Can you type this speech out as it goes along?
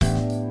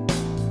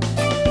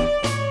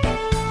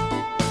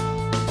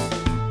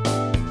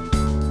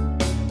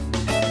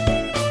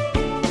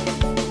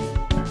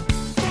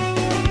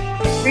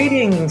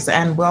Greetings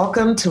and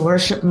welcome to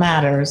Worship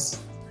Matters,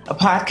 a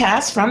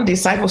podcast from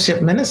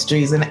Discipleship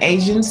Ministries, an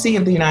agency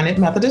of the United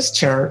Methodist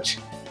Church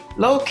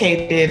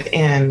located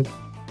in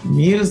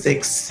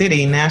Music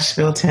City,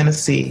 Nashville,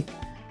 Tennessee.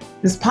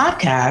 This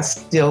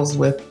podcast deals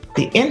with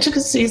the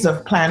intricacies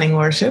of planning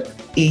worship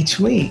each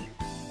week.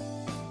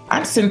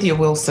 I'm Cynthia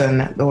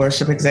Wilson, the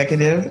Worship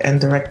Executive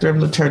and Director of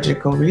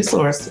Liturgical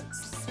Resources.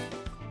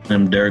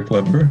 I'm Derek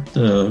Weber,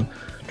 the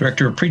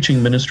Director of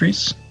Preaching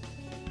Ministries.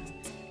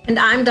 And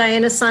I'm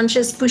Diana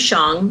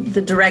Sanchez-Bouchon,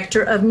 the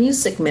Director of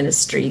Music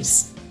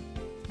Ministries.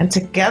 And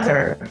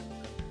together,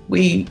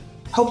 we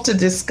hope to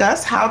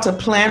discuss how to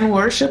plan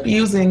worship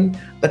using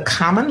the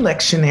Common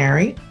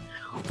Lectionary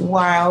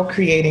while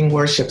creating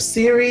worship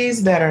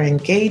series that are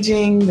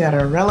engaging, that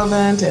are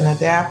relevant, and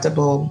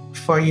adaptable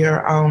for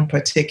your own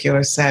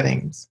particular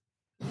settings.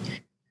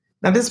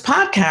 Now, this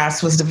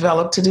podcast was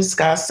developed to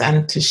discuss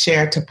and to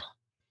share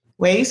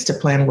ways to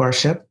plan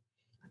worship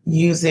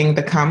using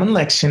the Common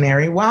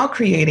Lectionary while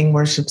creating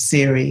worship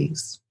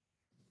series.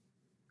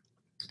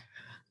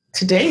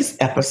 Today's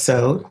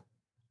episode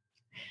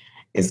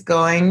is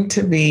going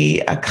to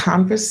be a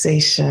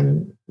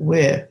conversation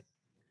with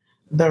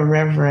the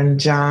Reverend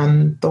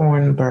John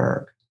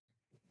Thornburg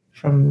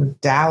from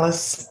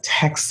Dallas,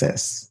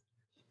 Texas.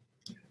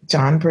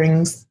 John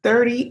brings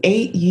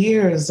 38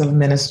 years of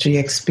ministry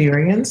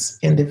experience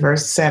in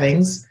diverse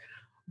settings,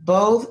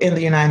 both in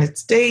the United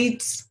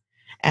States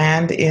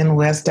and in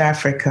West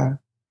Africa.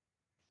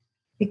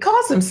 He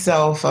calls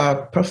himself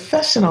a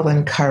professional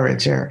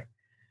encourager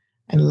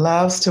and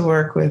loves to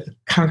work with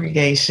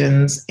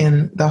congregations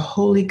in the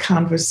holy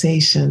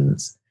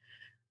conversations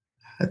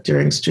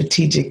during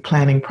strategic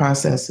planning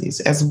processes,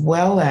 as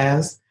well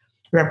as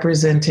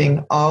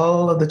representing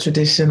all of the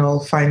traditional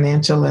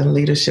financial and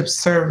leadership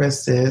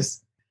services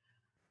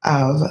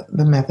of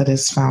the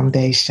Methodist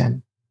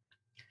Foundation.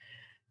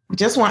 We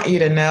just want you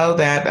to know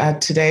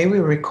that today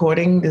we're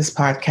recording this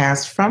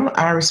podcast from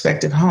our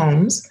respective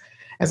homes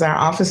as our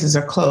offices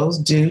are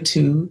closed due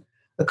to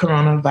the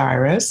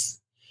coronavirus.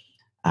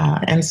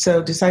 And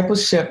so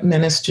discipleship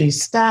ministry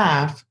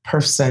staff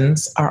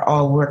persons are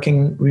all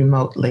working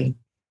remotely.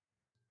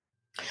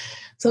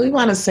 So we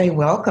want to say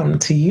welcome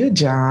to you,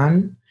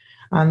 John,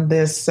 on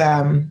this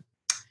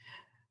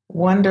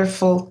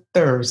wonderful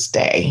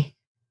Thursday.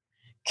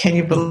 Can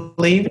you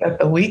believe that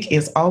the week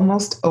is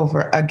almost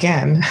over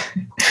again?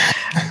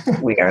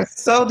 We are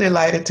so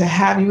delighted to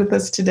have you with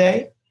us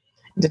today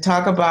to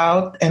talk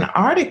about an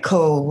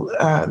article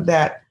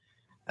that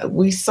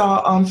we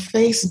saw on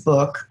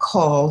Facebook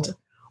called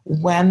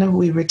When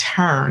We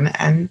Return.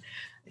 And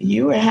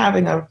you were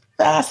having a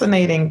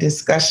fascinating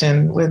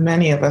discussion with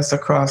many of us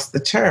across the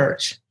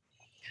church.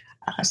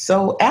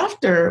 So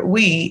after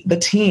we, the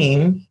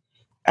team,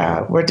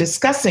 were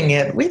discussing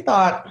it, we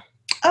thought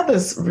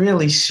others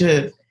really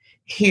should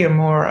hear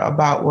more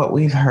about what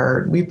we've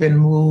heard. We've been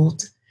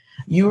moved.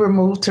 You were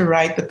moved to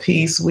write the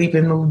piece. We've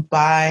been moved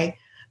by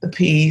the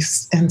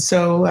piece. And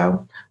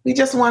so we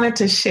just wanted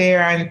to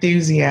share our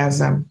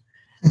enthusiasm.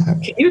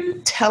 Can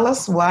you tell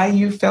us why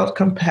you felt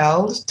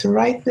compelled to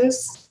write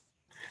this?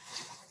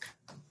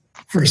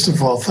 First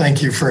of all,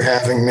 thank you for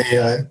having me.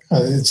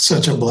 It's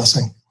such a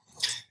blessing.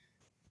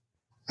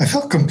 I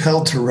felt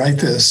compelled to write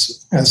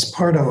this as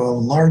part of a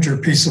larger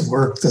piece of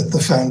work that the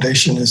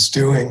foundation is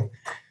doing.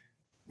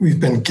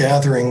 We've been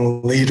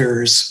gathering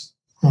leaders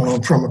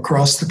from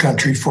across the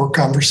country for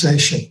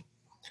conversation.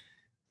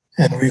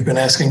 And we've been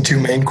asking two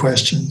main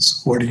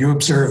questions. What are you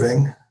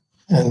observing?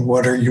 And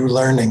what are you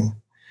learning?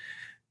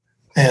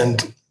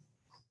 And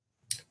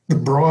the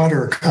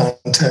broader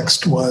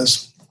context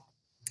was,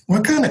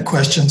 what kind of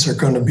questions are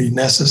going to be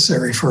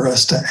necessary for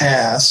us to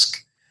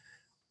ask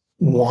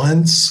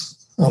once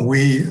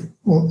we,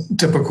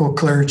 typical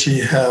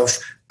clergy, have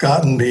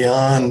gotten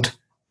beyond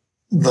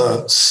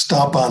the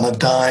stop on a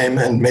dime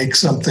and make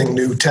something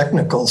new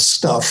technical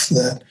stuff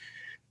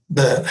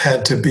that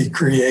had to be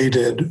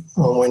created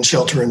when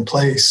shelter in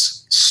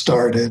place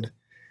started.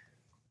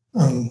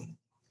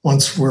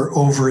 Once we're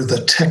over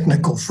the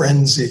technical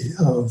frenzy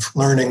of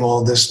learning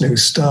all this new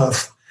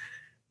stuff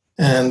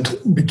and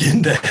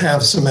begin to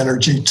have some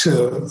energy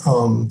to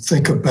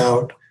think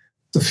about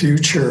the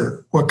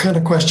future, what kind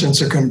of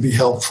questions are going to be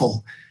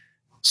helpful?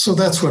 So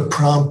that's what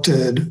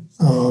prompted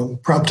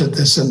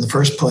this in the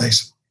first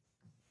place.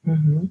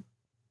 Mm-hmm.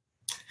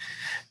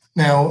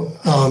 Now,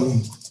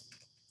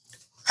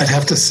 I'd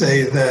have to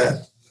say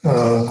that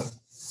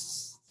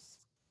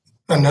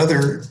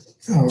another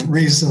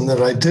reason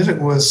that I did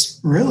it was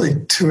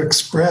really to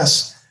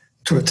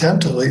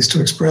attempt at least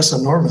to express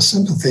enormous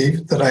sympathy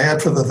that I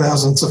had for the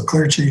thousands of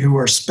clergy who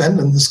are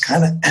spending this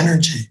kind of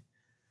energy.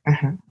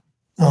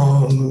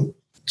 Mm-hmm.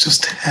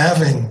 Just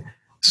having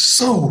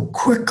so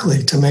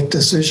quickly to make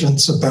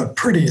decisions about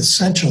pretty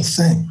essential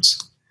things.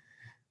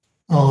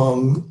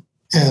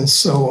 And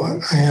so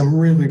I am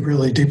really,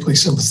 really deeply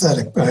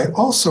sympathetic. But I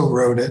also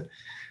wrote it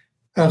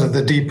out of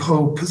the deep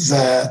hope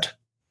that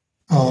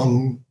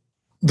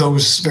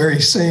those very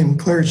same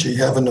clergy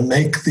having to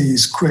make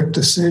these quick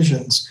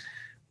decisions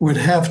would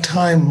have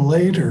time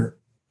later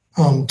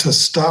to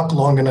stop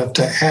long enough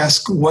to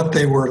ask what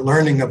they were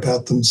learning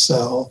about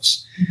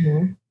themselves,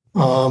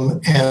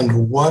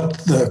 and what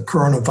the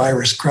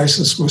coronavirus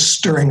crisis was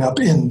stirring up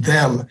in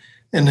them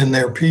and in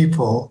their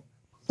people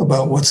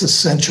about what's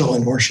essential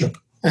in worship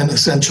and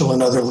essential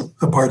in other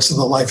parts of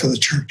the life of the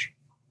church.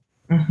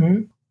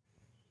 Mm-hmm.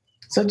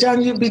 So,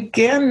 John, you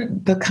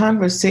began the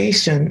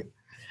conversation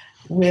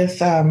with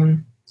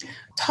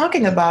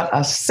talking about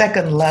a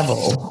second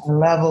level, a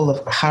level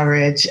of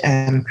courage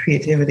and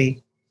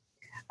creativity.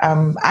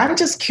 I'm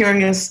just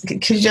curious,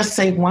 could you just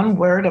say one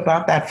word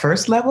about that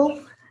first level,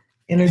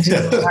 energy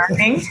of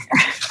learning?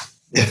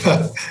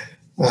 Yeah.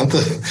 Well,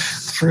 the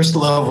first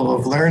level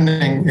of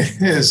learning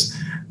is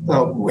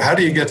how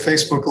do you get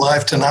Facebook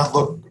Live to not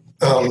look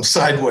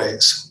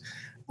sideways?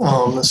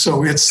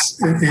 So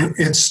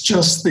it's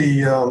just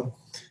the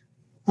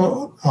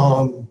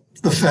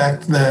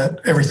fact that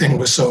everything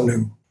was so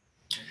new.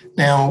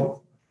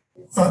 Now,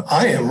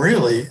 I am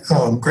really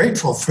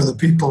grateful for the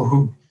people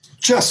who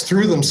just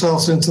threw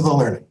themselves into the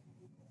learning,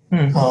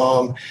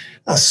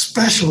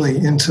 especially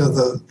into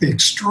the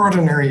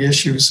extraordinary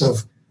issues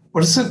of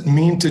what does it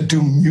mean to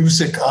do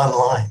music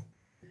online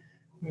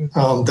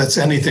that's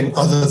anything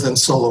other than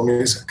solo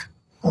music.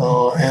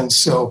 And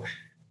so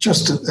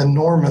just an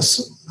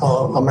enormous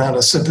amount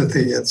of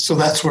sympathy. And so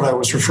that's what I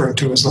was referring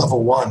to as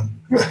level one.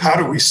 How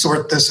do we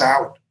sort this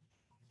out?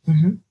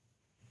 Mm-hmm.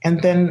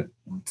 And then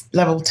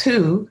level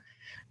two,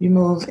 you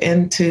move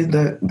into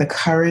the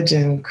courage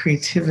and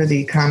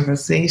creativity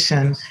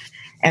conversation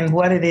and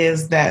what it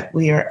is that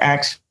we are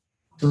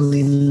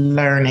actually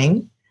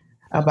learning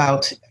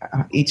about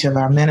each of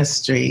our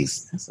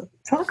ministries. So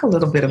talk a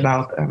little bit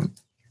about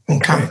the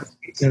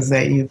conversations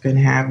that you've been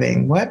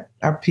having. What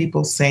are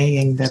people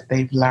saying that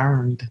they've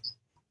learned?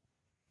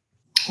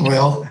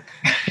 Well,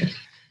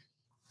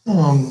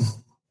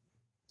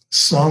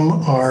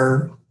 some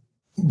are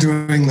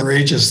doing the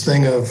courageous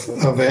thing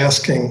of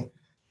asking,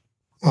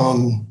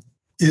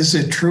 is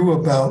it true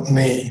about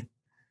me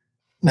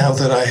now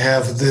that I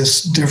have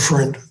this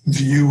different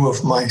view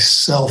of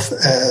myself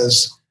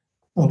as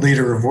a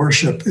leader of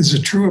worship? Is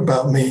it true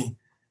about me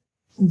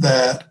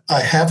that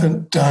I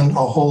haven't done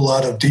a whole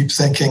lot of deep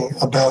thinking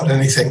about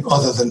anything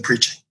other than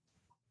preaching?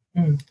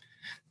 And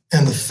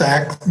the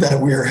fact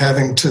that we are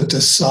having to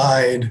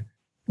decide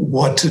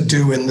what to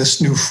do in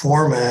this new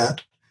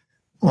format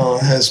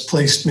has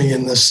placed me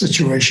in this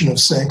situation of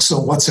saying, so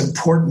what's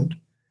important?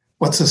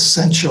 What's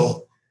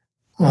essential?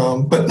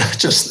 But not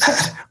just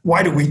that,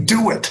 why do we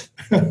do it?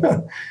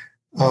 And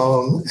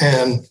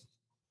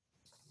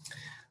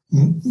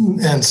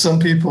some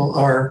people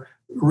are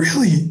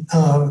really,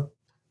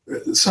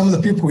 some of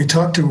the people we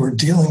talked to were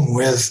dealing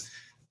with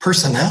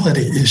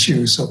personality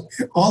issues. So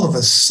all of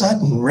a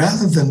sudden,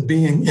 rather than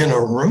being in a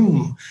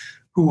room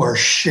who are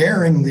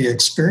sharing the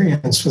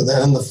experience with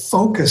them, and the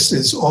focus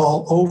is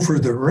all over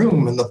the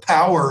room and the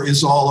power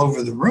is all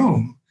over the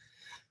room,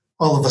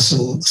 all of a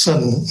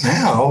sudden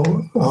now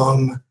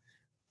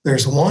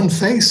there's one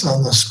face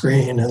on the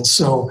screen. And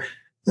so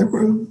there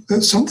were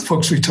some of the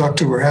folks we talked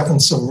to were having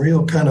some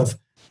real kind of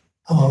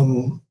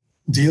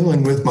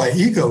dealing with my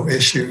ego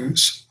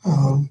issues.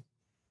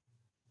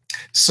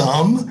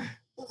 Some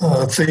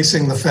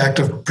facing the fact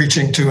of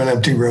preaching to an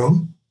empty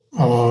room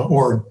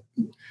or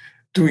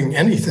doing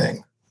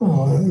anything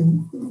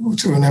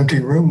to an empty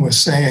room was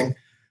saying,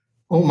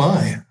 oh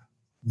my,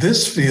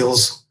 this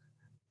feels,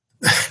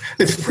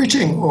 if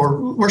preaching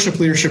or worship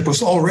leadership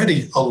was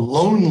already a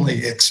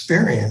lonely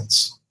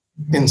experience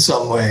in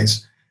some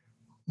ways,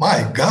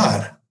 my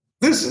God,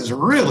 this is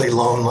really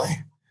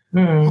lonely.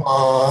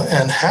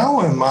 And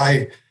how am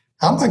I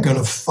going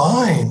to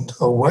find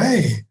a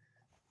way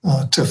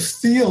to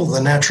feel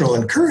the natural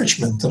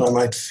encouragement that I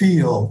might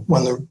feel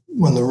when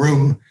the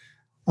room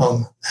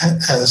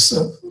has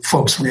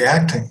folks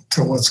reacting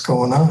to what's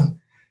going on?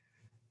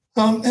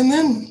 And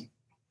then,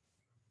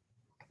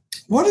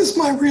 what is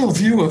my real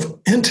view of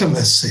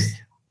intimacy?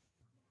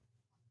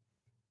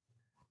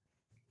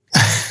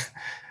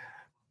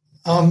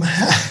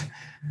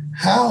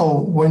 How,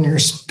 when you're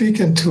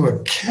speaking to a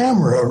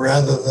camera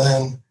rather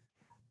than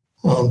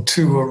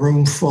to a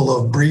room full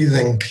of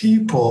breathing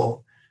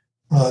people,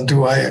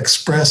 do I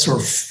express or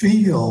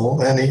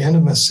feel any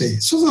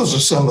intimacy? So those are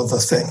some of the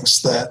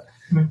things that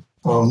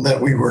that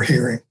we were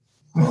hearing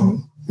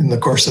in the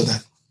course of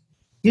that.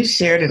 You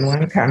shared in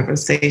one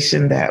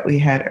conversation that we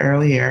had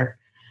earlier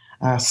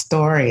a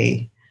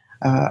story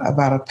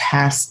about a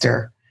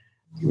pastor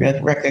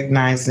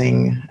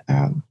recognizing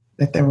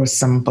that there were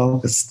some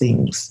bogus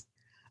things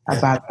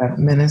about that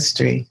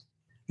ministry.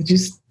 Could you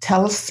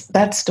tell us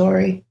that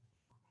story?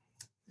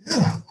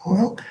 Yeah,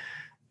 well,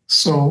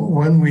 so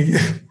when we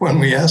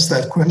asked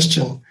that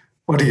question,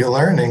 what are you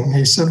learning?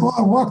 He said, well,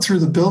 I walked through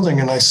the building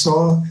and I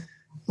saw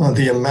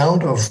the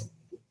amount of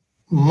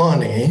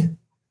money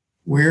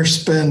we're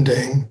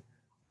spending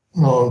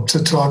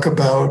to talk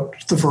about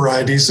the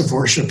varieties of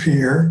worship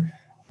here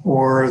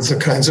or the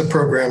kinds of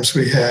programs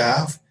we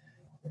have,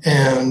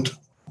 and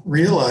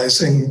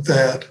realizing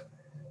that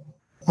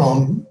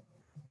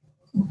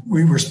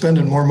we were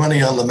spending more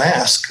money on the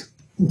mask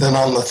than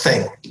on the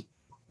thing.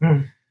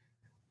 Mm.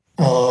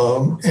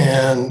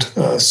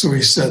 So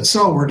he said,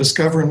 so we're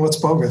discovering what's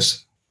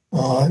bogus.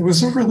 It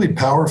was a really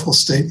powerful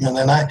statement.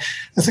 And I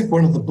think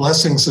one of the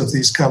blessings of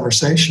these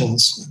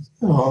conversations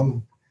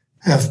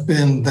have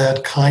been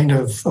that kind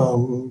of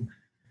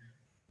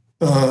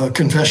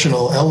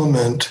confessional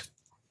element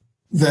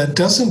that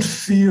doesn't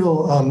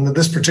feel,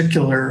 this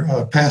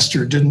particular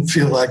pastor didn't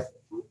feel like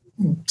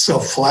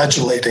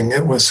self-flagellating.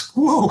 It was,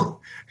 whoa,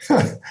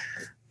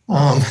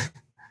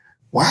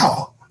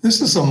 wow, this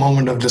is a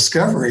moment of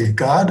discovery.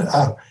 God,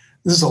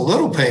 this is a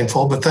little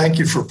painful, but thank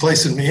you for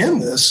placing me in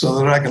this so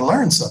that I can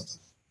learn something.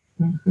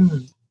 Mm-hmm.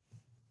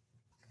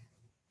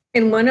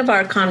 In one of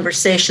our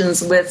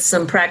conversations with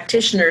some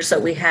practitioners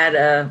that we had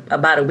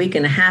about a week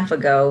and a half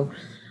ago,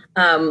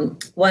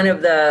 one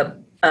of the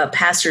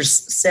pastors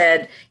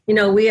said,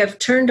 we have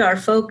turned our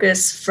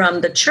focus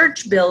from the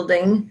church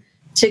building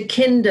to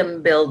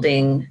kingdom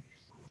building.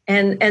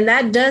 And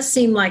that does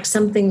seem like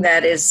something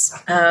that is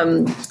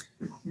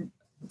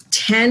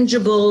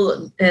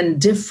tangible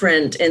and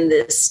different in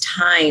this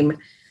time.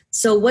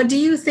 So what do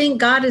you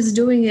think God is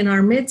doing in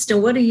our midst?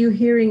 And what are you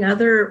hearing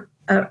other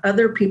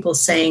people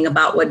saying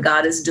about what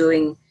God is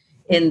doing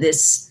in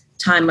this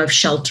time of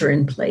shelter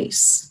in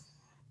place?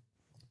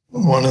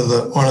 One of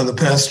the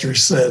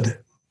pastors said,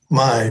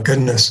 my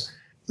goodness,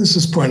 this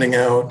is pointing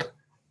out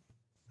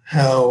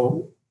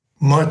how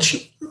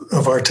much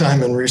of our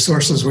time and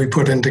resources we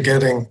put into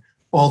getting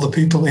all the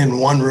people in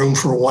one room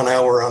for 1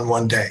 hour on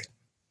one day.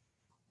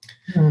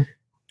 Mm.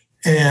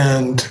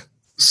 And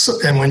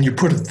when you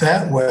put it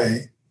that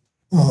way,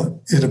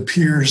 it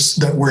appears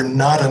that we're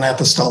not an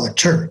apostolic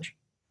church.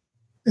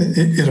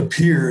 It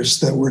appears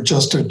that we're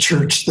just a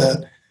church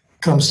that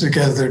comes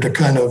together to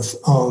kind of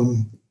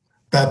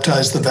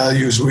baptize the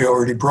values we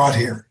already brought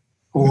here,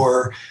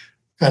 or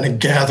kind of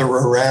gather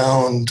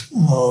around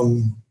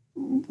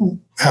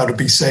how to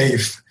be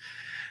safe.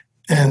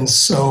 And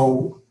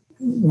so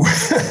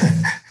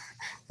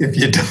if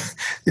you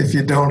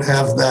don't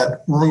have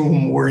that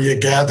room where you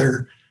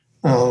gather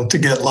to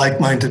get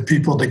like-minded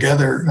people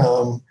together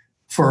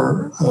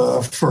for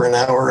an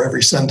hour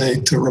every Sunday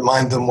to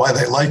remind them why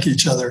they like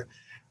each other,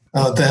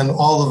 then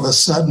all of a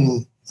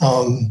sudden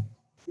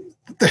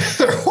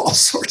there are all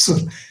sorts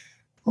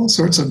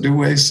of new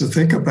ways to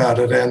think about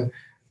it,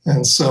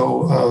 and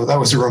so that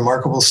was a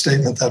remarkable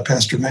statement that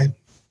pastor made.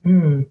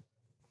 Mm.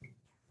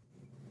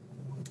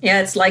 Yeah,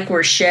 it's like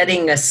we're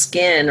shedding a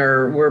skin,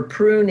 or we're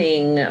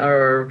pruning,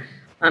 or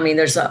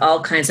there's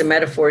all kinds of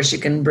metaphors you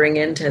can bring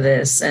into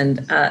this, and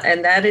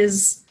that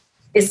is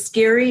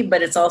scary,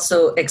 but it's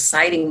also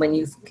exciting when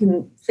you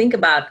can think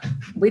about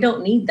we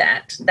don't need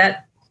that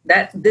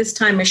this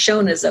time has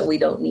shown us that we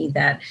don't need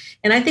that.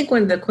 And I think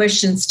one of the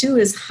questions too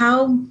is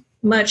how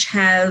much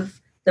have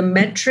the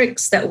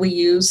metrics that we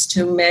use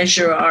to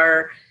measure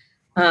our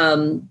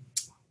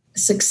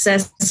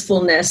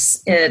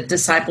successfulness at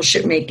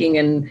discipleship making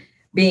and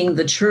being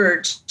the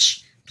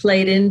church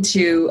played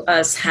into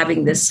us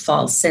having this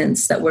false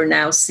sense that we're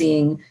now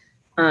seeing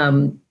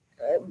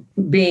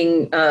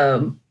being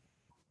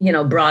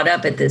brought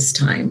up at this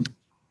time.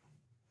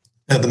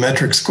 Yeah, the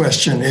metrics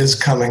question is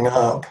coming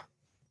up.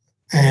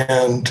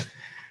 And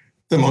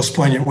the most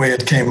poignant way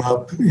it came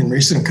up in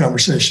recent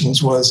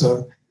conversations was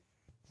a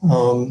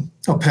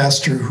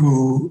pastor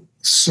who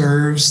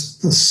serves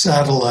the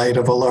satellite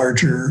of a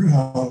larger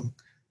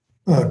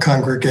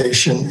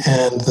congregation,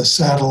 and the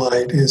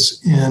satellite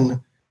is in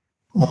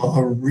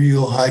a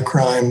real high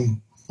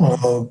crime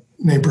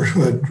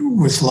neighborhood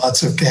with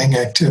lots of gang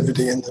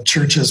activity, and the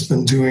church has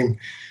been doing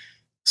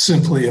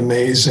simply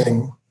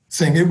amazing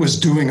thing. It was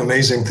doing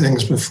amazing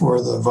things before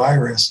the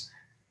virus,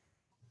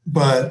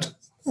 but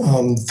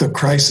the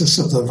crisis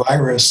of the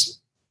virus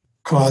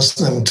caused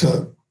them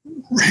to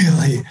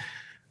really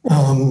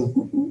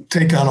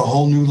take on a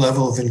whole new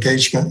level of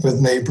engagement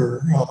with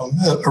neighbor,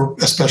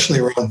 especially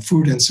around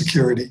food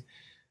insecurity.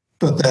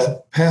 But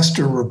that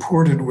pastor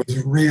reported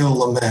with real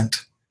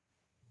lament.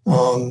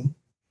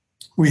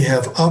 We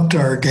have upped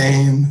our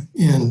game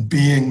in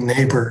being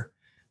neighbor,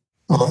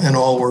 and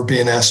all we're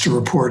being asked to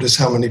report is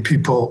how many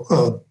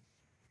people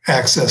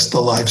access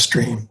the live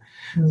stream.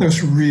 Mm-hmm.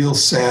 There's real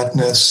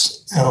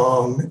sadness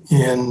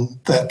in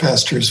that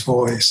pastor's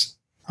voice.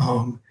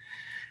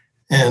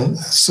 And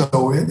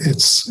so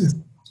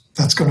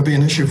that's going to be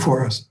an issue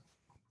for us.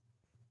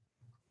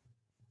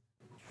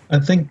 I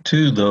think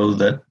too, though,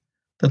 that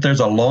there's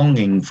a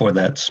longing for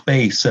that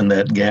space and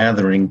that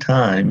gathering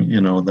time,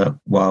 that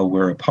while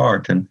we're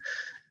apart, and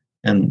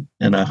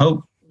I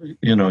hope,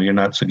 you're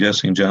not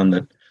suggesting, John,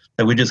 that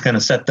we just kind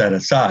of set that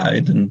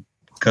aside, and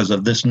because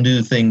of this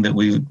new thing that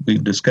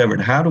we've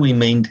discovered, how do we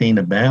maintain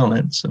a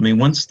balance?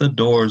 Once the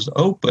doors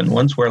open,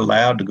 once we're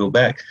allowed to go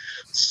back,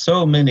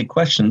 so many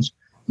questions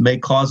may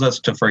cause us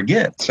to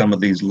forget some of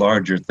these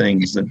larger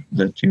things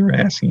that you're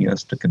asking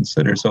us to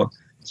consider. So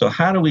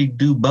how do we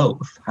do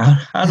both?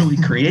 How do we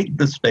create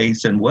the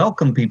space and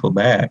welcome people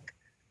back,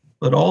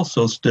 but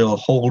also still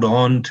hold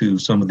on to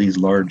some of these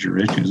larger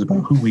issues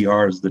about who we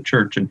are as the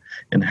church,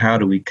 and how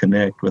do we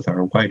connect with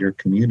our wider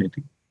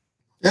community?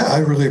 Yeah, I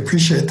really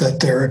appreciate that,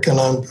 Derek, and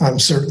I'm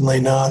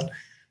certainly not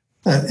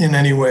in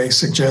any way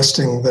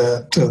suggesting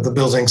that the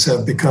buildings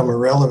have become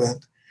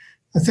irrelevant.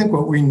 I think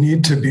what we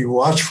need to be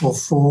watchful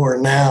for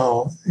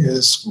now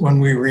is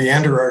when we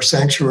re-enter our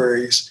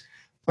sanctuaries,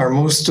 are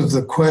most of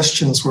the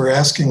questions we're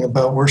asking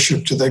about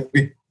worship, do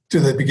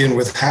they begin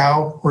with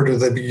how or do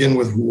they begin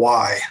with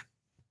why?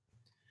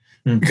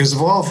 Because if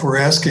all we're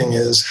asking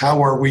is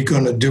how are we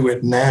going to do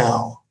it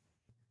now,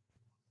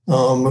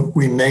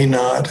 we may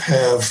not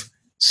have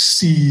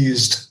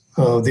seized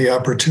the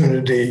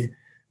opportunity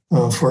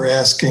for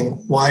asking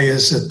why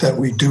is it that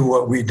we do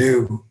what we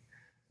do.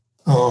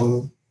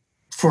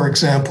 For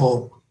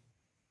example,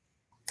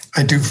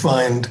 I do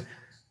find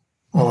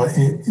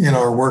in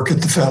our work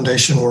at the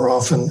foundation, we're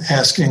often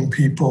asking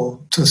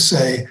people to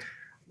say,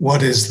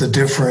 what is the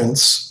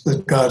difference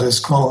that God is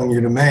calling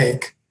you to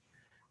make?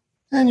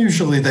 And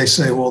usually they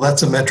say, well,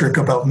 that's a metric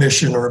about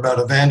mission or about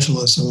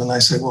evangelism. And I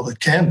say, well,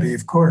 it can be,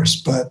 of course,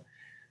 but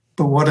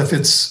what if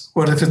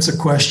it's a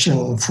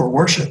question for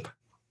worship?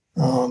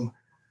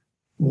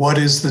 What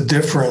is the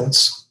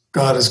difference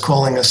God is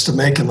calling us to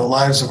make in the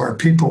lives of our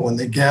people when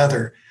they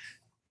gather?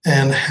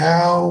 And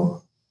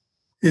how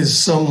is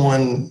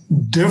someone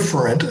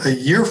different a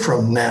year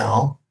from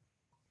now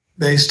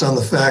based on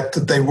the fact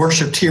that they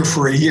worshiped here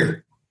for a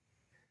year?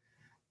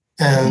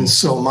 And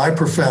so my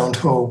profound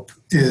hope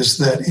is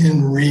that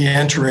in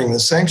re-entering the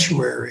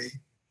sanctuary,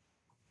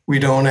 we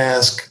don't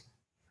ask,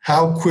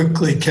 how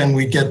quickly can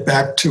we get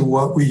back to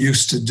what we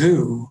used to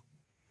do?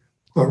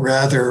 But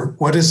rather,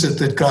 what is it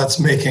that God's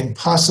making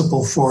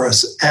possible for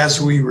us as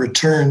we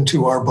return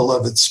to our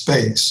beloved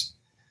space?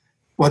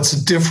 What's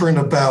different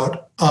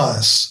about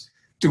us?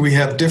 Do we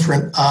have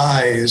different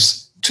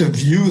eyes to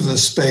view the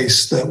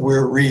space that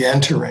we're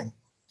re-entering?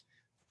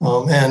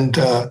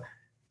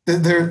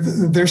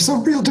 There's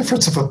some real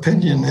difference of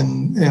opinion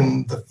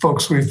in the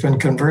folks we've been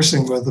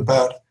conversing with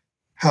about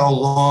how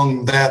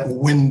long that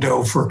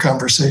window for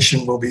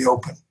conversation will be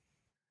open.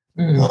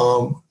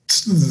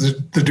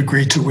 The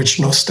degree to which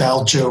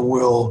nostalgia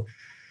will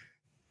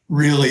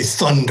really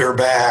thunder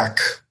back,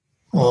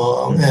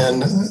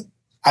 and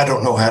I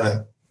don't know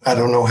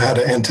how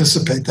to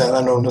anticipate that.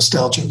 I know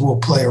nostalgia will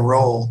play a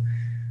role,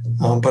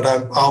 but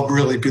I'll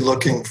really be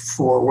looking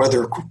for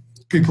whether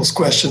people's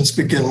questions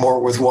begin more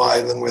with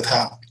why than with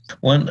how.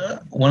 One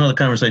of the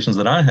conversations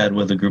that I had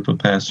with a group of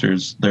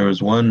pastors, there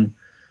was one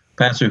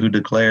pastor who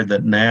declared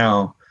that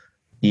now,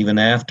 even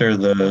after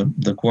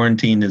the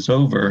quarantine is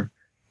over,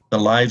 the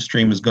live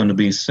stream is going to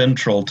be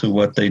central to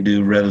what they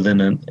do rather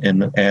than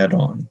an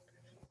add-on.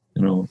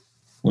 You know,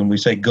 when we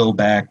say go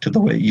back to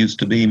the way it used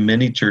to be,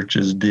 many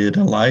churches did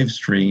a live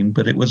stream,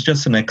 but it was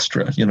just an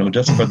extra,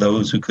 just for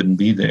those who couldn't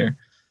be there.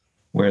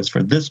 Whereas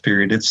for this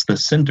period, it's the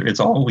center, it's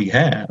all we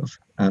have.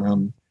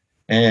 And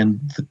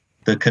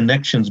the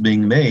connections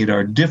being made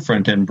are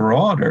different and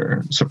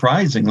broader,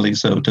 surprisingly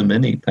so to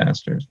many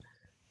pastors.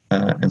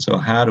 And so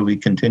how do we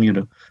continue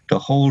to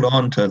hold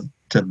on to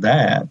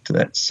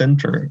that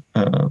center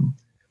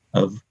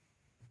of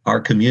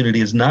our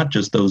community is not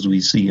just those we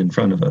see in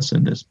front of us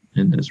in this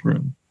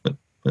room, but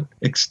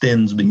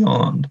extends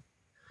beyond.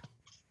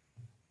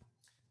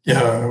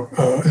 Yeah,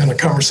 in a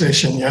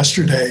conversation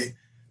yesterday,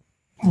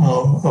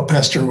 a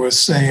pastor was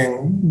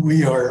saying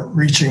we are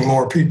reaching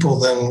more people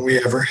than we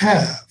ever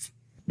have.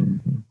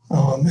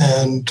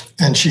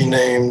 And she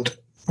named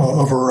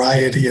a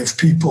variety of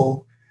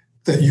people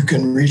that you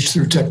can reach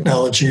through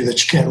technology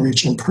that you can't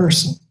reach in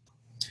person.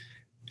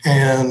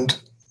 And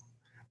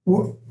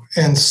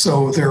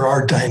so there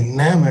are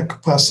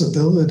dynamic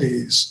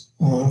possibilities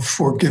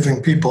for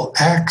giving people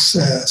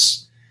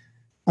access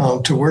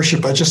to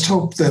worship. I just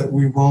hope that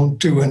we won't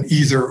do an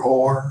either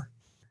or,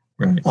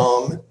 right.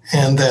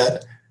 And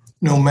that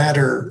no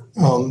matter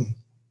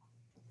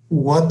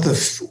whether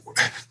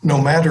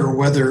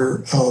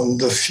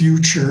the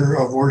future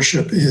of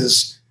worship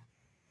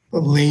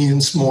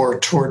leans more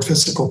toward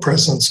physical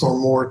presence or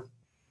more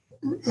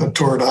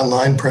toward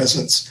online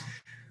presence,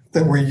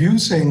 that we're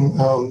using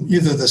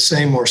either the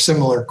same or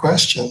similar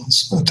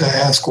questions to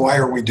ask, why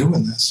are we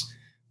doing this?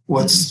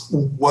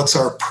 What's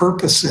our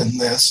purpose in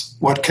this?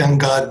 What can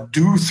God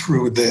do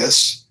through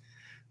this?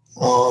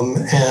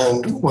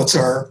 And what's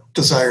our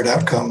desired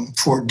outcome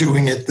for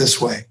doing it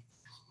this way?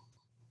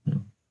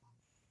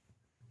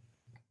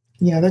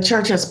 Yeah, the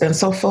church has been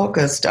so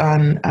focused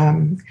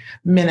on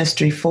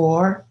ministry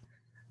for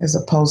as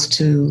opposed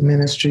to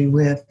ministry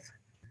with.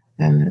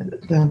 And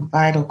the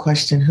vital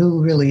question,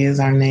 who really is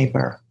our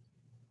neighbor?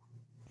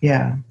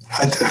 Yeah.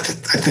 I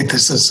think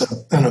this is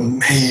an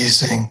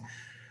amazing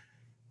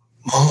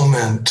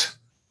moment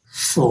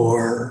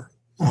for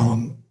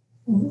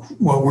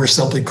what we're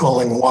simply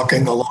calling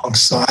walking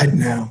alongside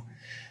now.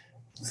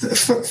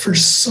 For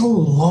so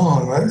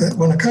long,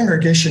 when a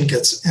congregation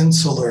gets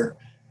insular,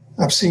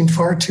 I've seen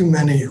far too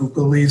many who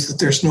believe that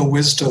there's no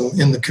wisdom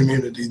in the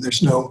community.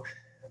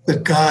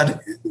 That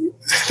God,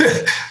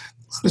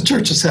 the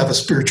churches have a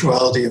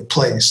spirituality of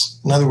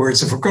place. In other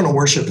words, if we're going to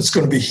worship, it's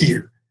going to be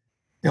here.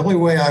 The only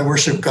way I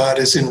worship God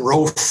is in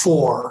row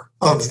 4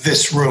 of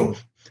this room.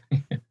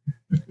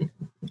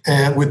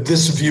 and with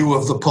this view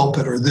of the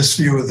pulpit or this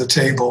view of the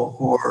table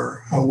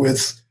or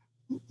with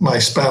my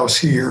spouse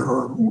here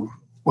or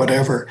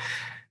whatever.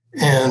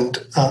 And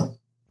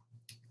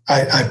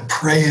I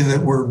pray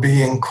that we're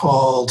being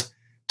called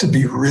to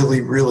be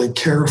really, really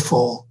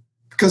careful,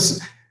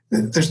 because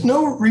there's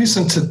no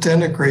reason to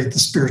denigrate the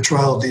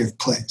spirituality of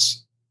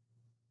place.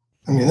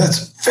 I mean,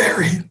 that's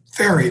very,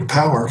 very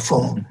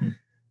powerful.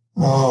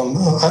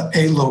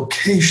 A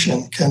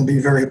location can be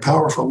very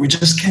powerful. We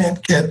just can't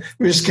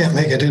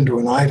make it into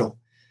an idol.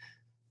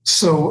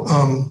 So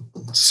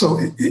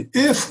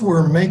if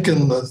we're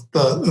making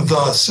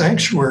the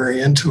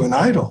sanctuary into an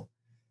idol,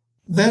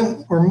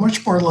 then we're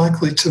much more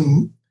likely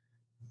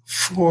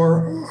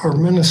for our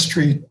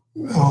ministry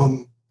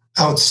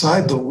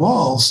outside the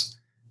walls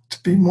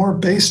to be more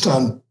based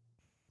on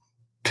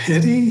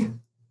pity,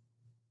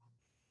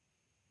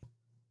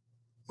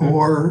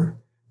 or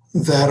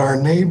that our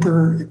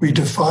neighbor we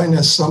define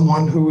as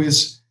someone who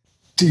is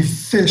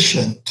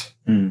deficient,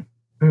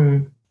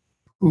 who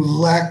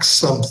lacks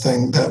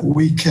something that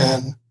we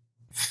can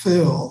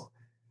fill.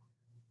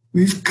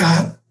 We've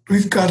got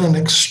an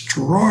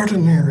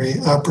extraordinary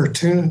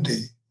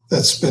opportunity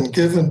that's been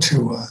given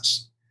to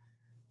us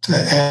to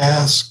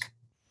ask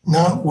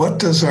not what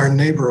does our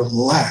neighbor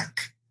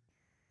lack,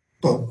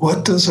 but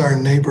what does our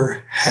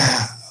neighbor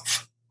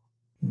have?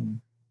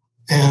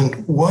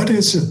 And what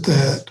is it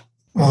that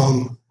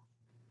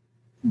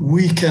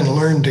we can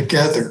learn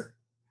together?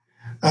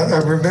 I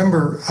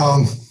remember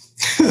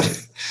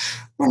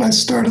when I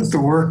started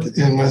the work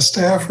in West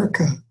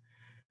Africa,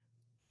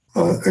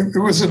 it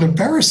was an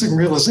embarrassing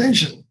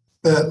realization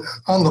that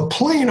on the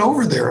plane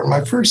over there, on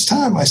my first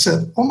time, I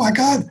said, "Oh my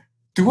God,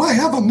 do I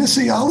have a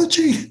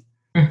missiology?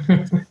 I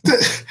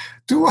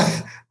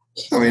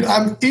mean,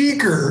 I'm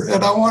eager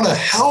and I want to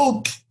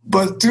help,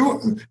 but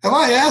have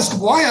I asked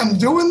why I'm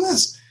doing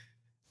this?"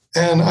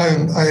 And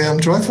I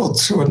am joyful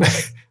to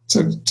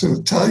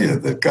tell you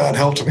that God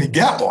helped me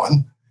get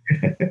one.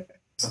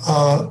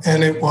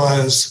 And it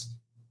was,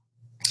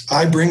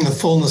 I bring the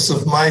fullness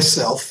of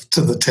myself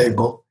to the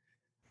table.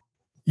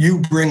 You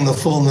bring the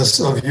fullness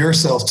of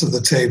yourself to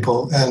the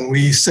table. And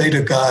we say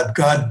to God,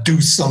 God,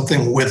 do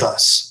something with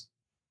us.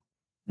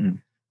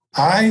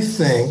 I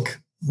think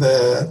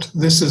that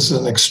this is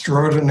an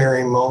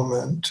extraordinary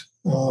moment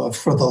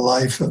for the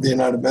life of the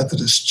United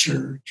Methodist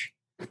Church.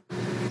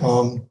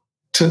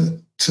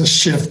 To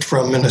shift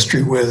from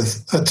ministry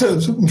with,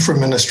 from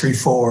ministry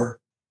for,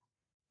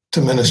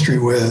 to ministry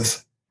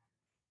with.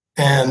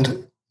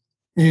 And,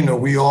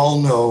 we all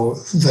know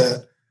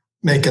that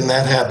making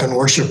that happen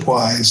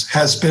worship-wise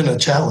has been a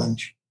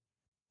challenge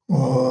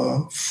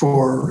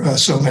for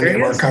so many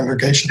of our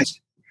congregations.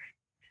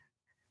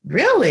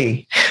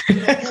 Really?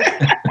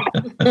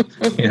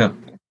 Yeah.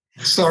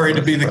 Sorry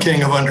to be the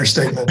king of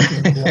understatement.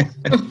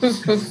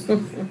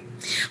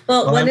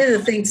 Well, one of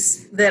the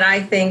things that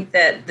I think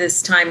that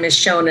this time has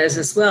shown us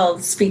as well,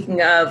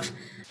 speaking of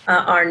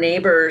our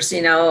neighbors,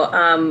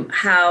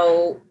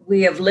 how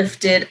we have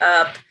lifted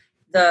up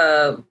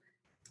the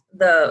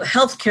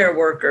healthcare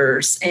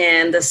workers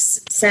and the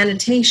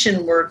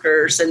sanitation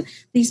workers and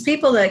these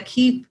people that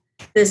keep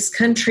this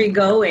country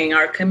going,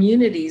 our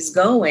communities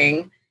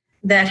going,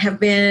 that have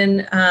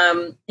been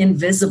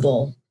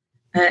invisible.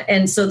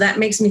 And so that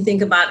makes me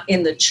think about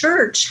in the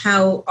church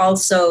how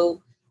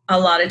also a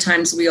lot of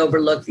times we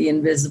overlook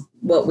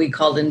what we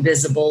call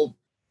invisible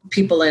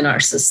people in our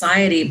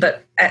society.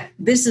 But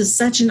this is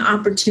such an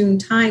opportune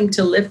time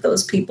to lift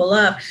those people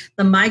up.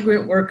 The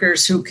migrant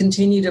workers who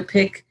continue to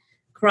pick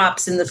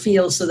crops in the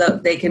field so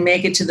that they can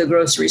make it to the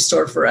grocery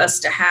store for us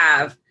to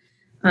have.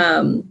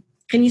 Can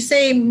you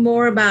say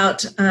more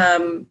about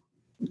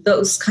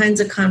those kinds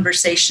of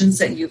conversations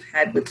that you've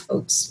had with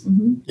folks?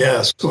 Mm-hmm.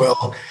 Yes,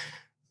 well,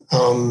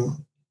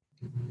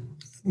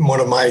 one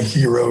of my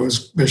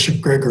heroes,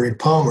 Bishop Gregory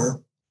Palmer,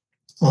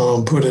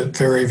 put it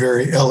very,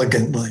 very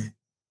elegantly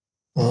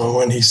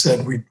when he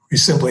said we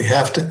simply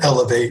have to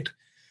elevate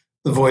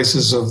the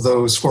voices of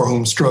those for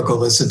whom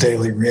struggle is a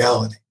daily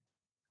reality.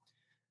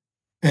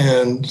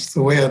 And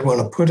the way I'd want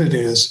to put it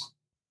is,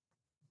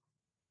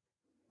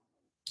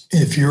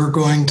 if you're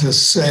going to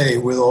say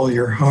with all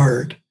your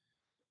heart,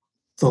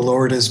 "The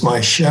Lord is my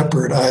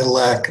shepherd, I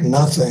lack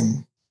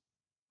nothing,"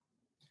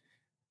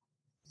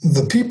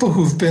 the people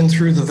who've been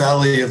through the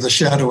valley of the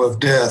shadow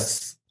of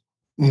death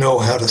know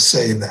how to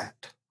say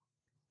that.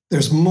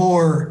 There's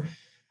more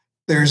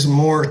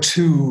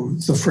to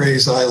the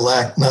phrase, "I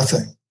lack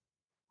nothing,"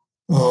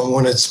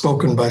 when it's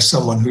spoken by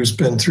someone who's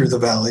been through the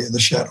valley of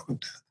the shadow of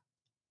death.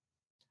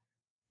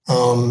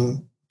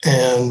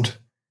 And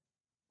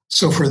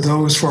so for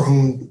those for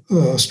whom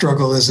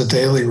struggle is a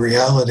daily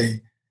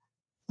reality,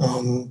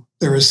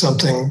 there is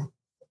something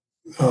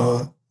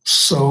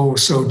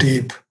so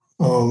deep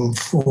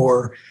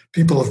for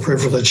people of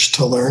privilege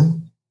to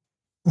learn.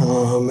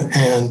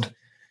 And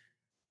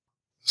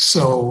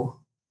so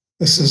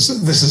this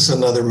is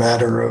another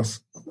matter of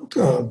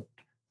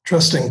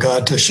trusting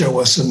God to show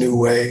us a new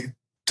way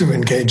to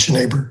engage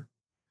neighbor.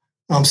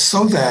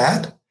 So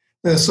that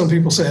some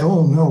people say,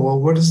 "Oh no, well,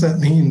 what does that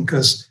mean?"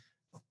 Because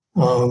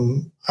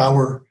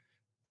Our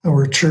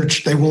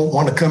church, they won't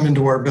want to come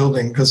into our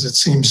building because it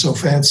seems so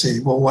fancy.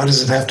 Well, why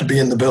does it have to be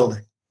in the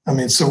building? I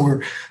mean,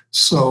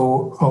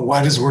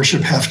 why does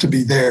worship have to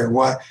be there?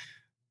 Why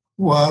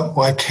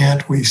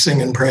can't we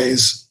sing and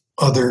praise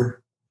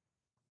other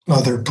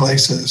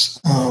places?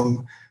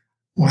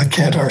 Why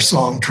can't our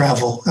song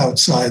travel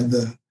outside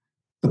the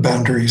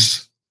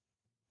boundaries?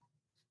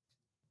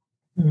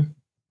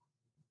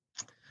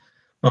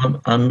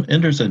 I'm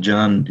interested,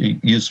 John.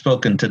 You've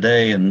spoken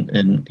today and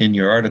in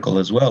your article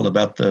as well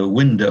about the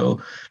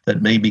window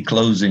that may be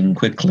closing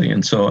quickly.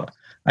 And so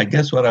I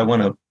guess what I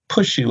want to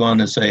push you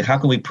on is say, how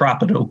can we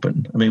prop it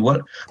open? I mean,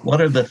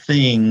 what are the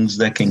things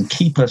that can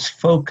keep us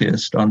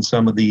focused on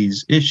some of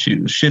these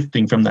issues?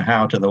 Shifting from the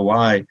how to the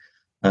why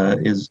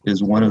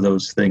is one of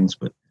those things.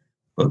 But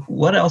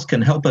what else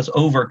can help us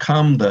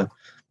overcome the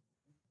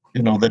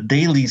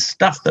daily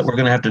stuff that we're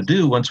going to have to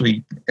do once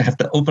we have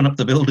to open up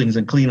the buildings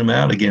and clean them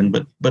out again?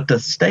 But to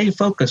stay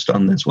focused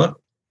on this,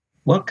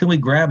 what can we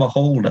grab a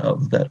hold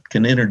of that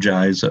can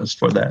energize us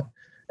for that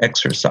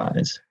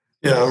exercise?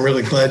 Yeah, I'm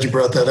really glad you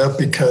brought that up,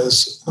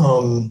 because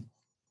one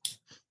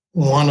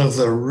of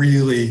the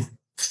really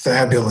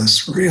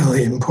fabulous,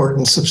 really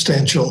important,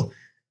 substantial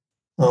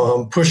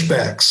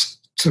pushbacks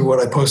to what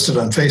I posted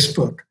on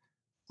Facebook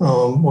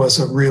was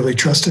a really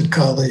trusted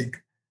colleague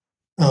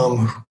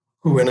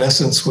who in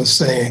essence was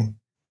saying,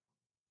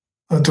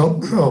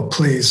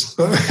 please.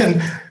 And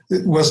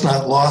it was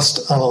not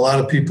lost on a lot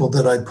of people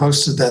that I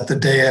posted that the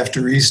day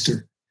after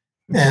Easter.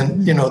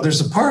 And,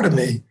 there's a part of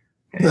me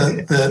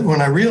that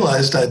when I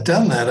realized I'd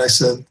done that, I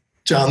said,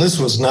 John, this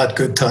was not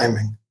good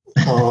timing.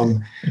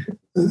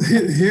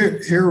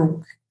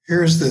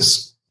 Here's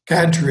this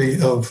cadre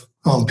of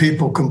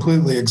people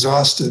completely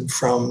exhausted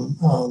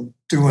from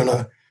doing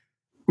a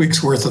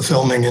week's worth of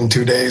filming in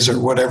 2 days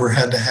or whatever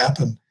had to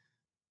happen.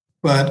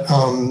 But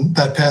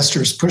that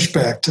pastor's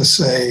pushback to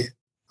say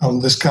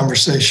this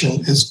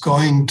conversation is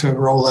going to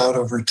roll out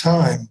over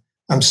time,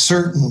 I'm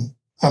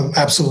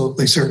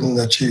absolutely certain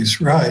that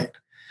she's right.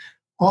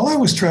 All I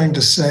was trying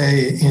to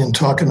say in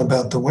talking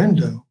about the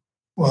window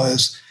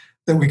was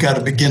that we got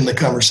to begin the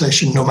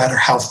conversation no matter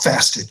how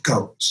fast it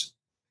goes.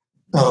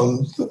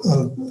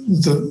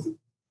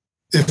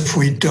 If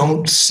we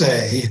don't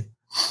say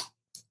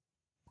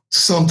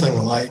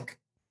something like,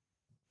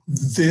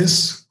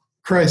 this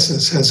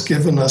crisis has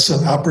given us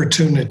an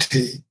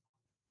opportunity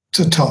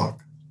to talk,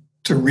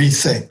 to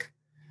rethink,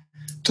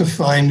 to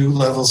find new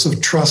levels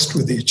of trust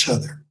with each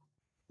other.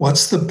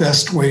 What's the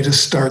best way to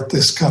start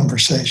this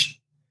conversation?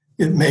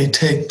 It may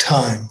take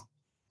time.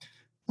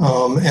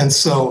 And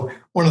so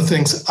one of the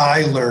things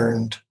I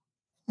learned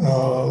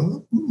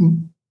from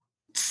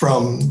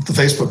the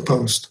Facebook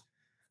post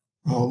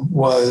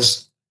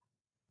was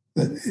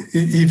that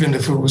even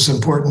if it was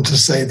important to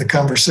say the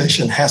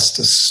conversation has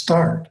to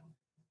start,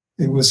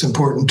 it was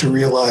important to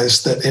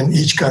realize that in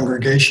each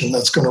congregation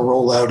that's going to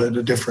roll out at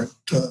a different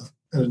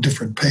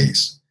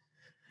pace.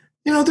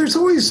 There's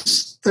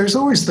always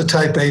the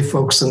type A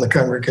folks in the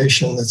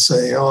congregation that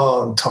say,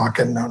 "Oh, I'm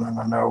talking.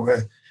 No.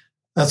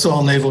 That's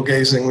all navel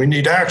gazing. We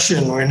need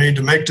action. We need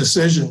to make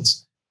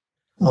decisions."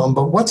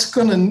 But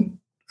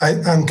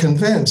I'm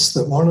convinced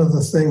that one of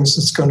the things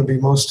that's going to be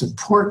most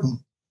important,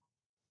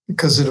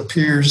 because it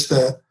appears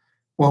that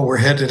what we're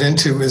headed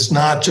into is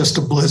not just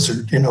a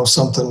blizzard,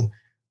 something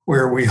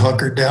where we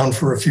hunkered down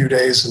for a few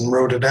days and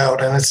rode it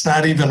out. And it's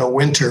not even a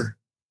winter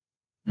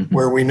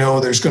where we know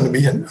there's going to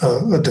be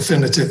a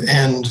definitive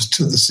end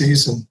to the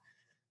season.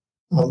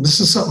 This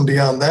is something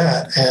beyond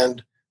that.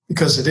 And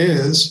because it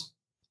is,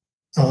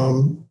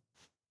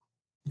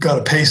 got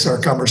to pace our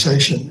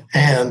conversation.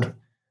 And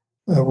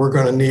we're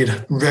going to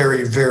need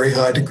very, very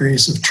high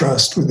degrees of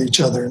trust with each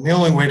other. And the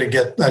only way to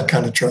get that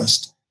kind of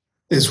trust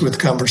is with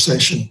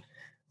conversation.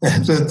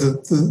 And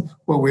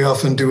what we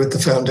often do at the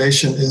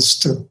foundation is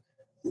to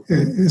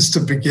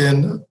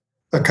begin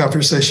a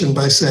conversation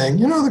by saying,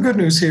 the good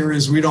news here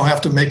is we don't have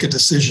to make a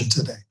decision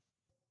today.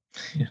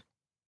 Yeah.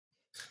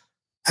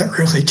 That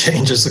really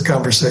changes the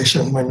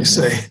conversation when you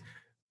say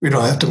we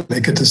don't have to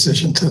make a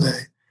decision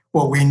today.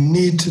 What we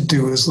need to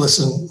do is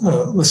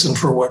listen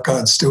for what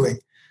God's doing.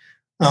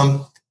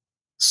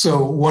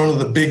 So one of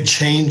the big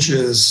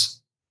changes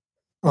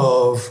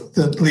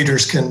that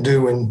leaders can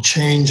do in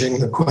changing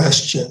the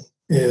question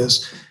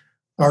is,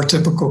 our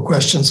typical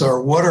questions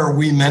are, what are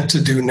we meant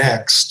to do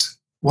next?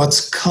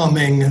 What's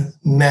coming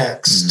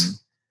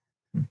next?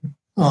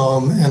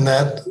 And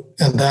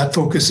that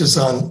focuses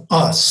on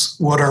us.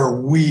 What are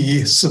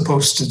we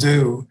supposed to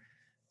do?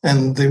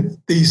 And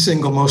the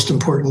single most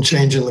important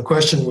change in the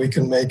question we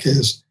can make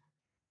is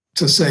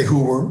to say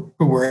who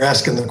we're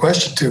asking the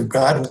question to.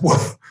 God,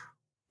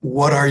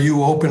 what are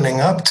you opening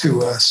up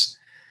to us?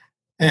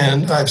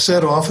 And I've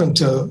said often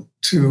to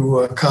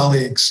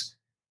colleagues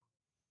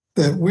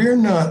that we're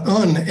not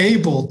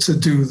unable to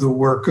do the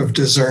work of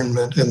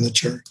discernment in the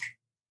church.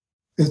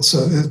 It's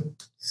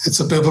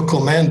a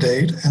biblical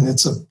mandate, and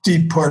it's a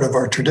deep part of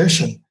our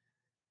tradition.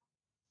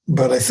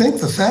 But I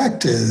think the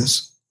fact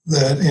is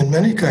that in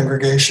many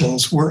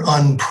congregations, we're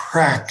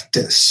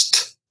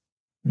unpracticed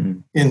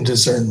in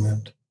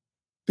discernment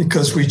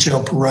because we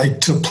jump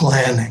right to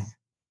planning.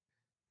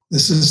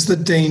 This is the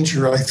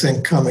danger, I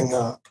think, coming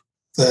up,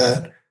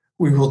 that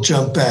we will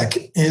jump back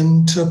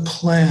into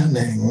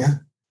planning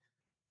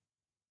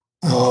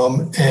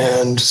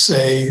and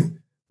say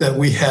that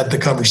we had the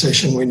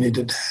conversation we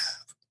needed to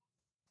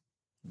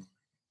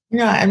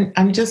have.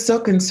 I'm just so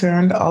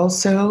concerned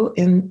also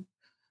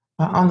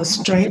on the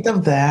strength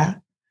of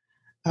that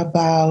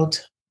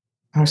about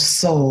our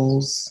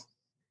souls.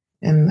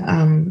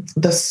 And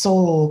the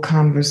soul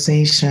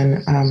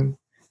conversation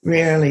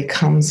rarely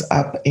comes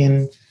up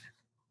in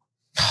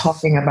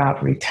talking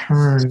about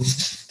return,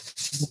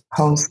 as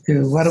opposed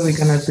to what are we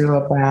going to do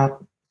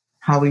about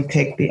how we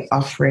take the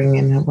offering,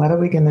 and what are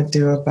we going to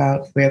do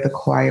about where the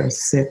choir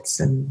sits,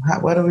 and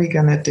what are we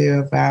going to do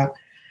about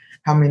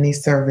how many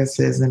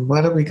services, and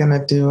what are we going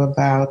to do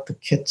about the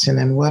kitchen,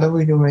 and what are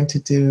we going to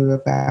do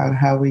about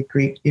how we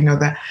greet,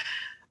 that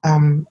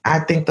I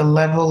think the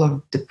level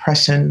of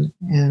depression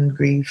and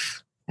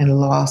grief and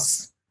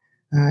loss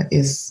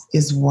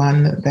is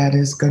one that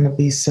is going to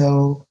be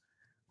so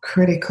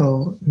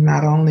critical,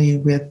 not only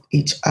with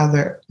each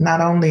other,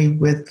 not only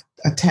with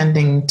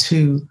attending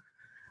to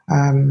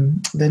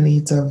the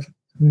needs of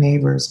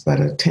neighbors, but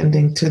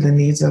attending to the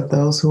needs of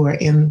those who are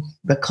in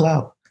the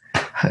club,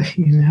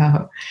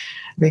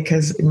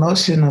 because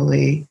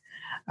emotionally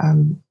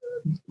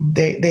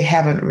they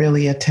haven't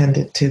really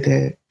attended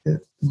to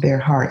their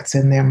hearts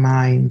and their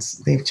minds.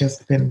 They've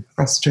just been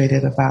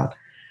frustrated about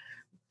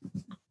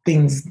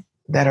things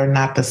that are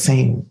not the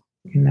same,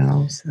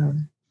 so.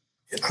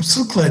 I'm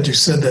so glad you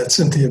said that,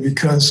 Cynthia,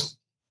 because,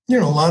 a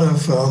lot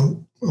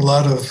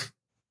of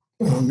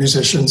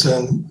musicians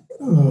and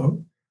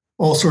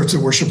all sorts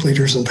of worship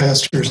leaders and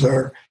pastors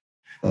are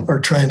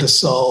trying to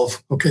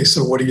solve, okay,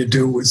 so what do you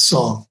do with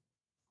song?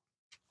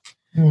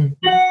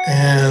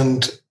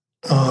 And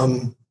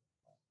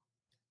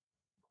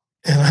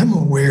I'm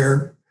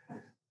aware,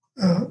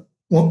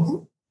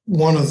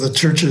 one of the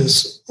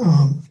churches,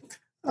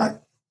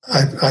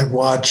 I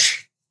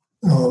watch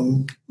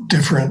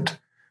different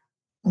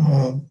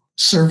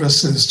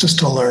services just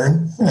to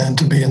learn and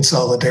to be in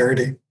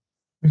solidarity.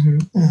 Mm-hmm.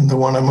 And the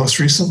one I most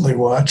recently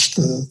watched,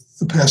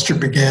 the pastor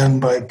began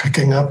by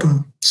picking up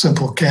a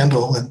simple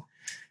candle and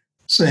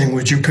saying,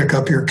 would you pick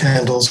up your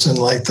candles and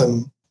light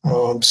them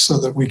so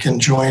that we can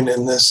join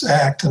in this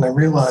act? And I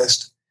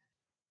realized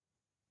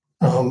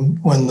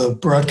when the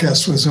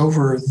broadcast was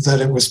over that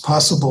it was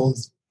possible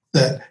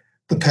that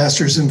the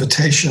pastor's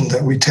invitation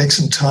that we take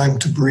some time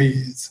to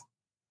breathe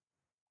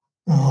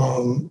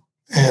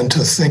and to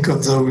think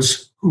of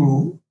those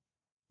who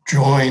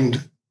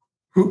joined,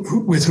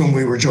 with whom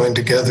we were joined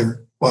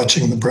together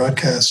watching the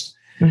broadcast.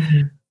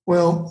 Mm-hmm.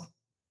 Well,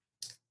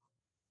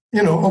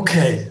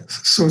 okay,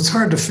 so it's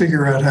hard to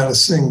figure out how to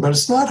sing, but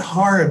it's not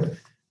hard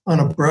on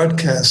a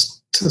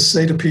broadcast to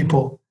say to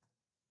people,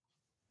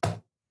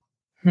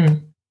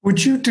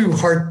 would you do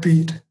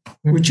heartbeat?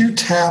 Mm-hmm. Would you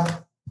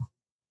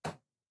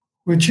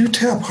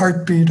tap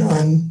heartbeat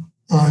on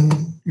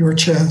your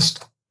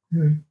chest?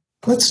 Mm-hmm.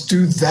 Let's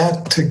do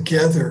that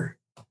together.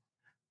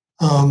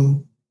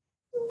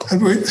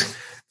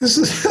 This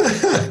is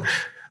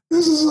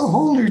a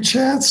whole new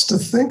chance to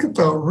think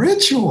about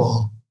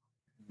ritual.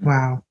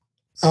 Wow.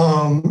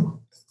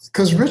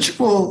 Because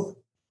ritual,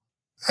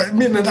 I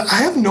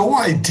have no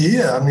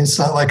idea. It's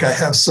not like I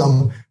have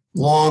some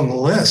long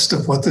list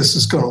of what this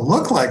is going to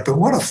look like, but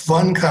what a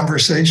fun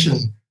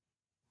conversation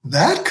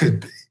that could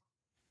be.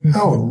 Mm-hmm.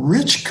 How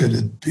rich could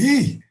it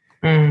be?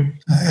 To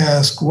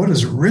ask, what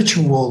does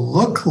ritual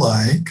look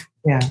like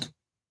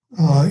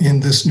in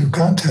this new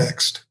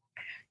context?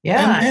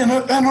 Yeah.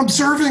 And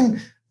observing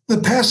the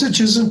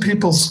passages in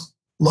people's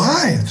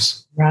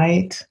lives.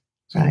 Right.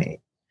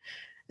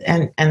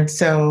 And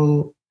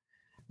so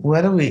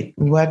what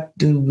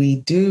do we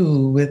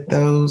do with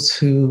those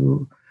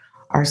who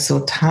are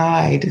so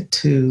tied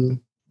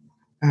to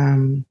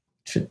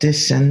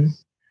tradition,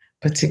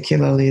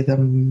 particularly the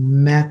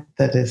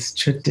Methodist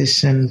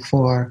tradition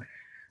for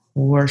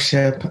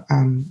worship,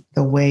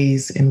 the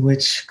ways in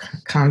which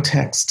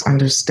contexts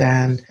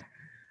understand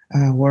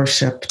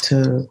worship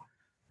to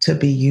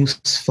be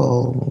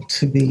useful,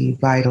 to be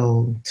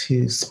vital,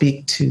 to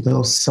speak to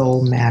those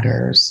soul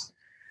matters.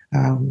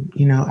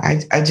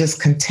 I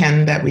just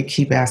contend that we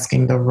keep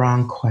asking the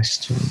wrong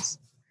questions,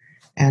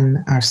 and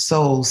our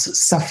souls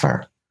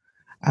suffer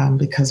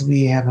because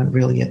we haven't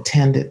really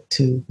attended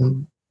to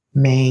the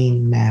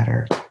main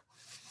matter,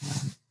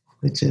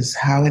 which is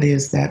how it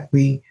is that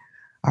we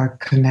are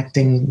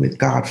connecting with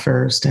God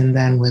first and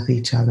then with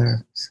each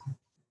other. So.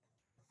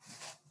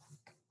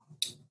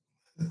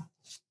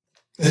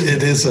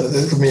 It is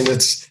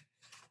it's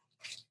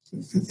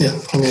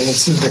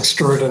an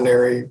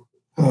extraordinary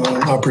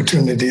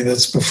opportunity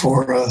that's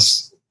before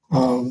us.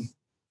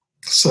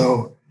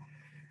 So,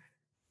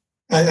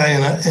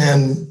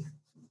 and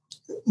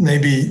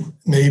maybe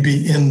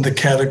in the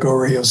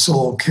category of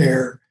soul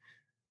care,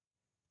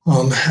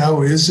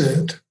 how is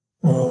it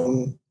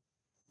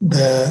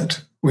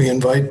that we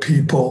invite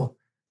people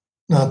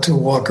not to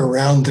walk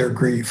around their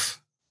grief,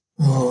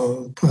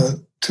 but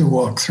to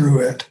walk through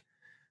it.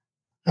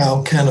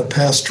 How can a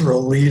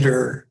pastoral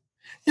leader,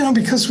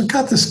 because we've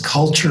got this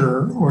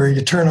culture where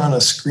you turn on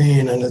a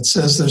screen and it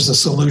says there's a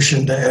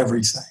solution to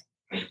everything.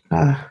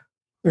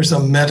 There's a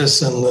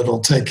medicine that'll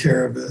take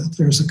care of it.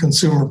 There's a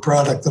consumer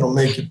product that'll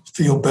make you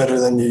feel better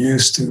than you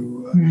used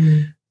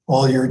to.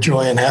 All your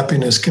joy and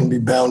happiness can be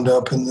bound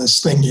up in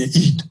this thing you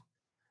eat.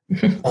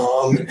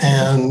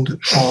 And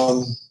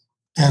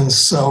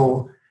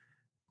so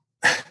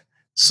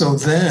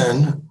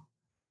then,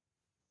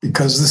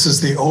 because this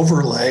is the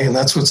overlay, and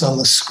that's what's on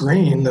the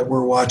screen that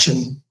we're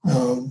watching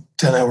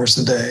 10 hours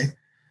a day,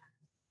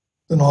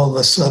 then all of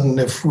a sudden,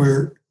 if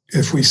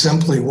we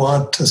simply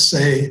want to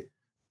say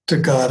to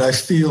God, I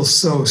feel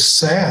so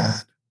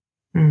sad,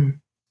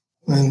 and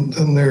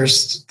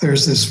there's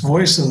this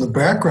voice in the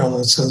background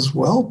that says,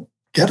 well,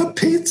 get a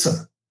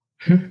pizza.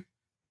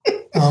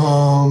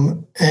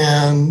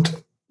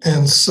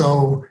 And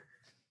so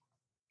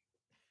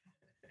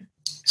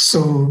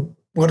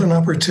what an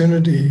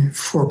opportunity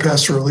for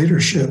pastoral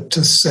leadership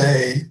to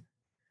say,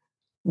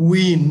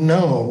 we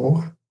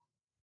know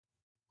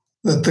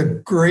that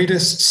the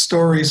greatest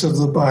stories of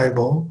the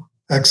Bible,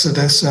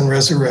 Exodus and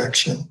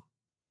resurrection,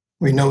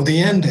 we know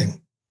the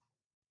ending.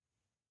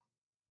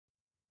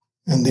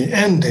 And the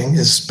ending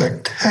is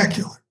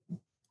spectacular.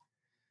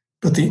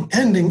 But the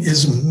ending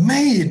is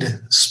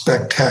made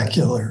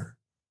spectacular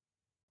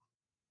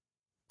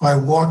by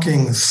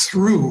walking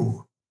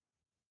through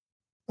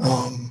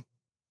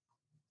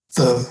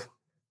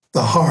the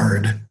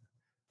hard,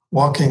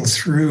 walking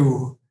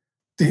through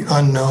the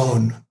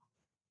unknown,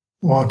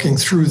 walking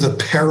through the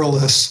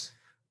perilous,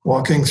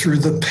 walking through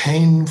the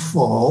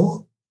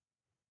painful,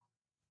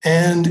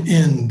 and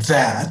in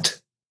that,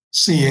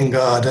 seeing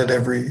God at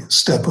every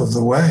step of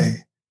the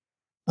way.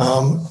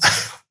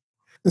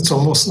 It's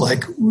almost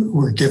like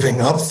we're giving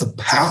up the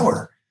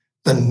power,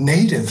 the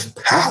native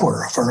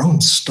power of our own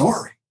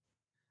story.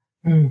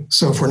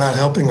 So if we're not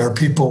helping our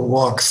people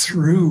walk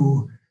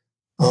through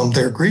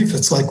their grief,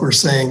 it's like we're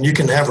saying you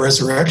can have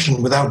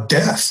resurrection without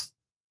death,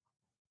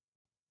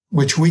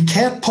 which we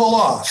can't pull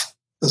off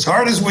as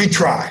hard as we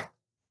try.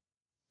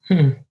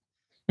 The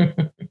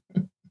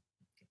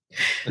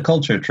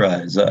culture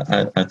tries.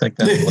 I think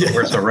that's what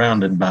we're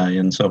surrounded by,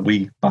 and so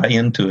we buy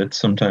into it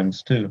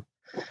sometimes too.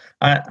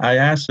 I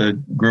asked a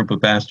group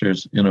of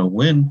pastors,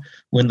 when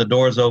the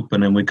doors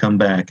open and we come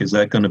back, is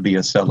that going to be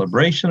a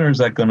celebration or is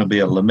that going to be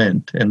a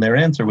lament? And their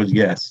answer was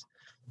yes.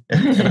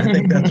 And I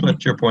think that's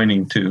what you're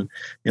pointing to,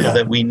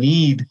 that we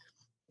need,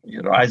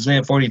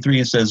 Isaiah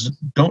 43 says,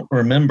 don't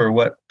remember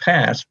what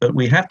passed, but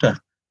we have to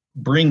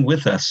bring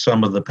with us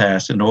some of the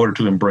past in order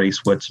to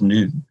embrace what's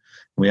new.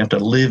 We have to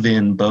live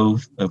in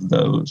both of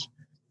those.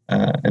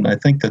 And I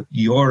think that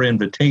your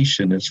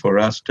invitation is for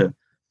us to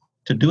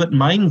do it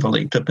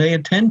mindfully, to pay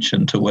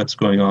attention to what's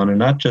going on and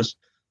not just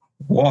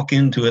walk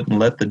into it and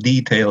let the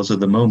details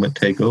of the moment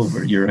take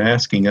over. You're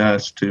asking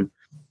us to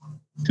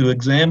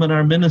examine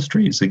our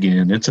ministries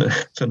again. It's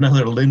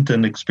another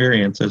Lenten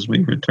experience as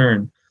we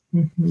return.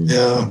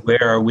 Yeah.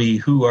 Where are we?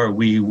 Who are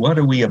we? What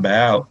are we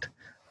about?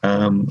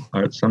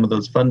 Are some of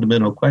those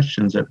fundamental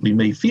questions that we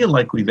may feel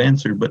like we've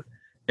answered, but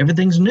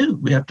everything's new.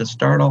 We have to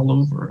start all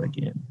over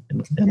again.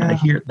 And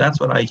that's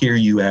what I hear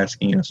you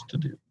asking us to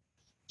do.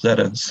 Is that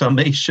a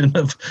summation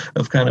of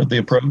kind of the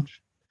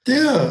approach?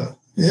 Yeah.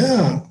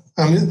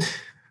 I mean,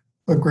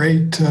 a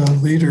great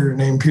leader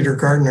named Peter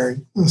Gardner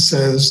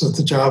says that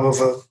the job of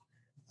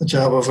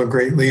a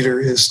great leader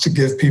is to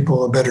give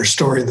people a better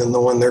story than the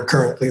one they're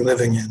currently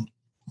living in.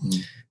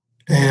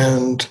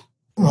 And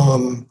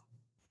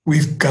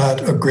we've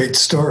got a great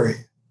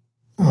story.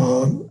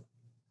 But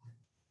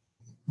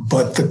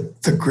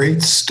the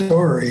great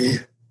story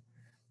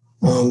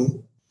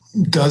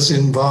does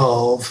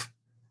involve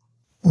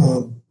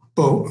the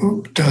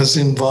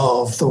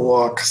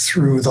walk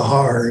through the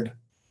hard,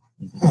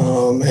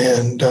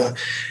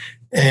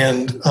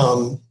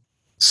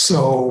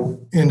 so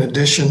in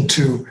addition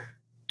to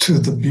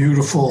the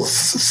beautiful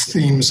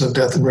themes of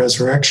death and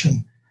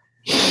resurrection,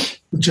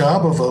 the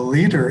job of a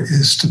leader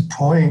is to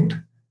point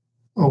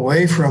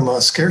away from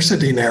a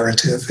scarcity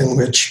narrative in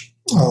which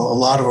a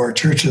lot of our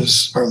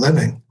churches are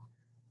living.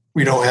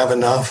 We don't have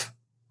enough.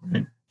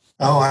 Right.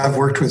 I've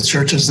worked with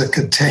churches that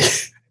could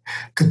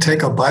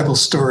take a Bible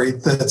story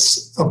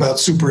that's about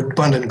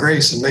superabundant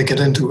grace and make it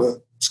into a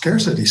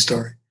scarcity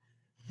story,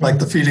 like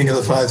the feeding of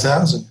the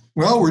 5,000.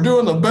 Well, we're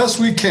doing the best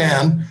we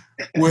can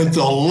with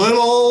the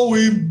little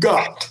we've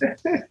got.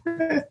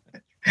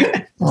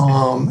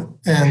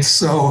 And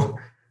so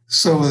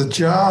the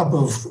job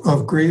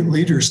of great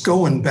leaders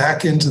going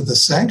back into the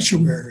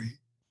sanctuary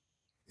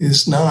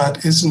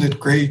isn't it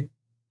great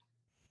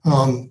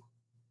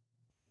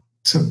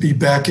to be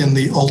back in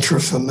the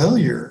ultra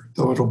familiar,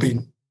 though it'll be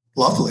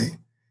lovely.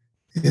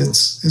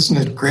 Isn't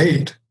it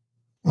great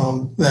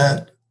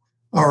that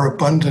our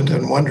abundant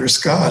and wondrous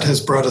God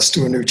has brought us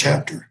to a new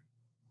chapter?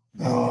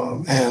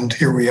 And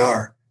here we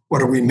are.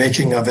 What are we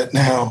making of it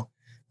now?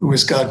 Who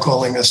is God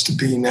calling us to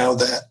be now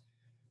that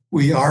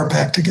we are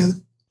back together?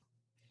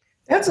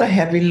 That's a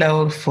heavy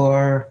load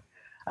for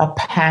a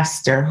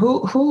pastor,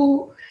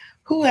 who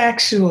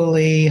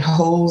actually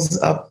holds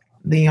up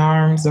the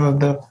arms of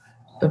the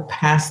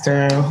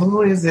pastor?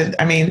 Who is it?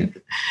 I mean,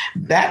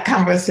 that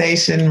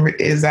conversation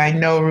is, I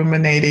know,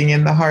 ruminating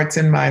in the hearts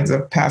and minds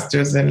of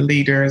pastors and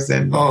leaders.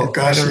 And oh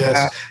gosh,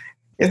 yes,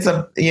 it's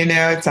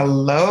a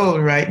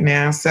load right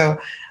now. So,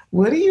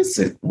 what do you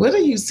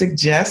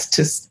suggest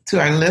to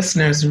our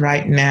listeners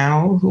right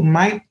now who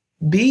might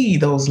be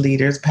those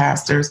leaders,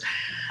 pastors,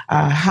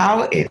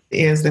 how it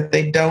is that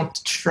they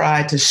don't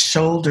try to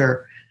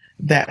shoulder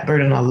that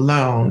burden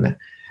alone,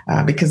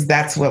 because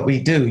that's what we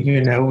do.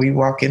 We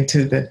walk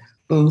into the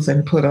booth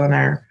and put on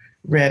our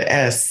red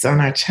S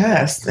on our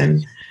chest,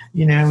 and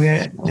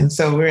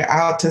so we're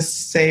out to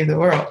save the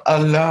world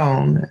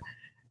alone,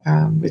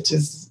 which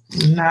is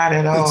not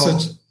at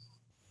all.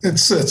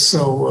 It's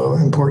so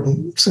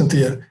important,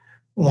 Cynthia.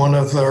 One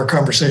of our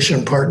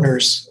conversation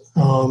partners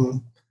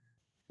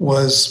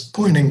was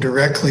pointing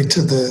directly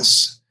to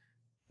this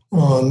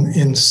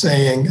in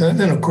saying,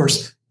 and of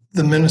course,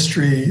 the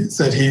ministry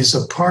that he's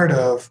a part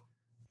of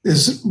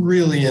is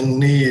really in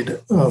need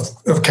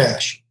of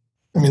cash.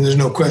 I mean, there's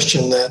no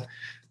question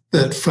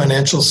that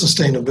financial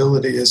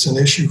sustainability is an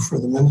issue for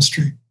the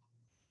ministry.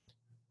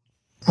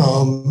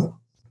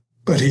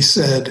 But he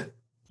said,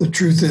 the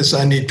truth is,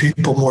 I need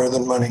people more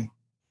than money.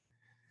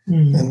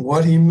 Mm. And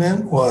what he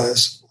meant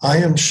was, I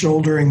am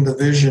shouldering the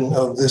vision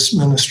of this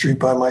ministry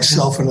by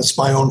myself, and it's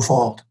my own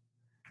fault.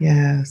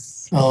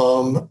 Yes.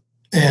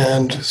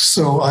 And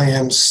so I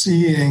am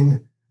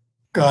seeing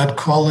God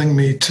calling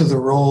me to the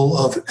role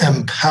of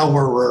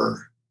empowerer.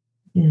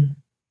 Mm.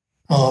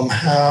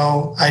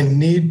 How I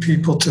need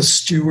people to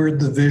steward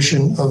the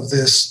vision of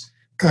this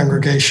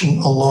congregation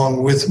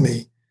along with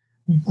me.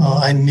 Mm-hmm.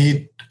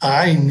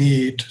 I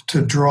need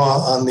to draw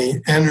on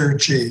the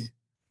energy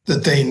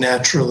that they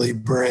naturally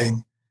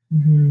bring.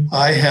 Mm-hmm.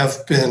 I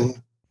have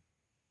been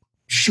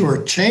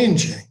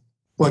shortchanging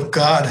what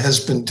God has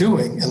been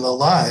doing in the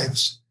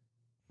lives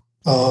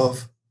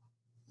of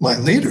my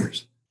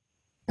leaders.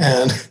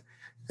 And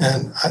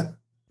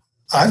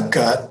I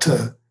got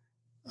to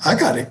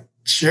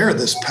share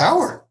this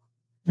power.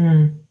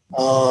 Mm.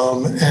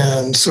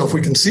 And so if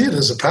we can see it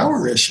as a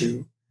power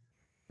issue,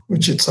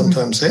 which it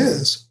sometimes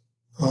is,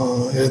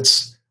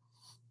 it's,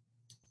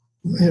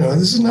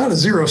 this is not a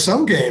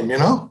zero-sum game,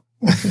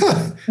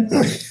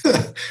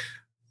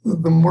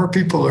 The more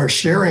people are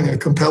sharing a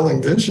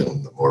compelling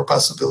vision, the more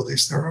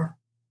possibilities there are.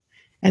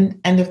 And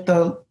if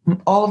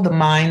all of the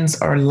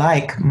minds are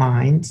like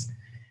minds,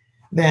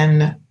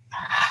 then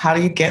how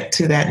do you get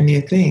to that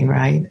new thing,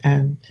 right?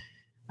 And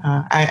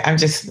I'm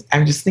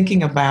just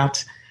thinking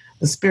about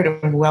the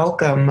spirit of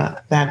welcome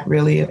that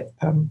really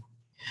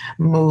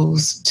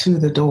moves to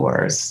the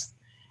doors,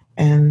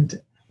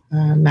 and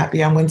not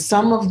beyond. When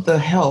some of the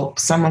help,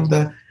 some of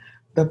the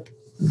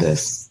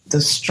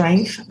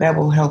strength that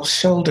will help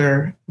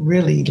shoulder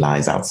really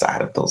lies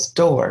outside of those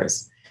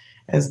doors,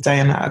 as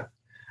Diana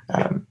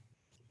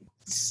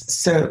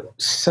so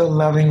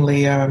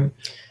lovingly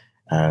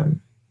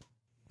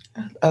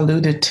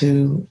alluded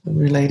to,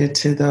 related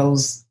to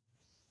those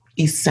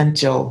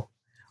essential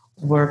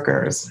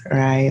workers,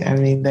 right? I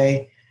mean,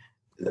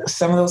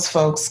 some of those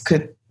folks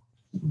could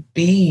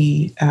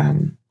be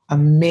a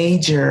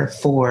major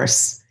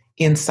force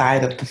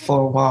inside of the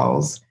four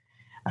walls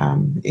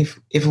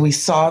if we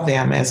saw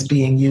them as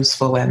being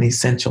useful and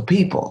essential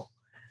people,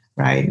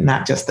 right?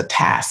 Not just the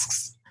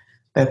tasks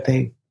that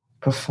they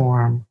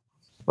perform.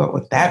 What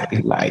would that be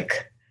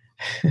like?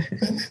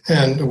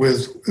 And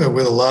with a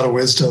lot of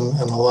wisdom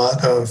and a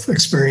lot of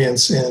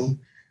experience in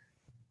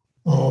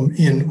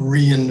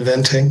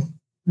reinventing,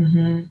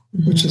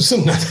 which is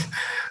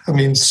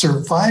another.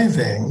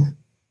 Surviving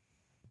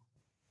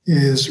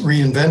is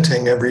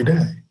reinventing every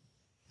day.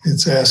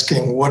 It's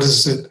asking, what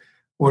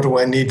do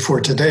I need for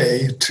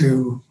today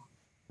to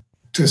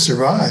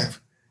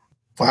survive?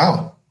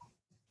 Wow.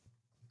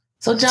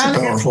 So, John,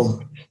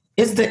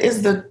 is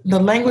the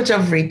language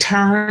of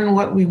return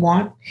what we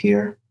want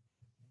here?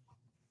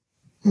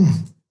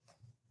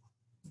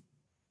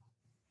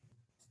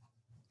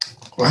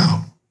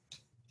 Wow.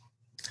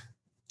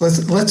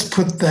 Let's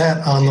put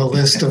that on the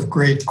list of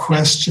great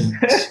questions.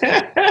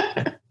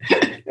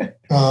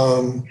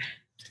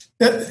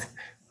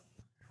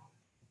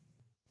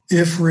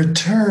 If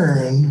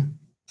return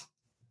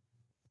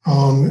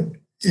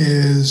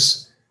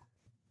is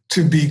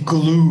to be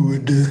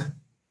glued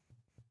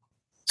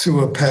to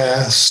a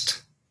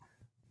past,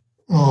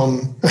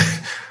 I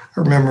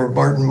remember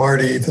Martin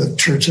Marty, the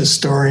church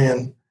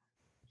historian,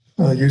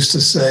 used to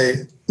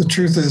say, the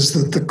truth is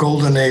that the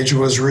golden age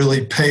was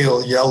really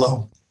pale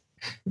yellow.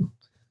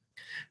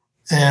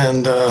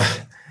 And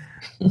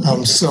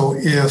so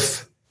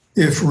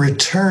if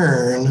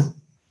return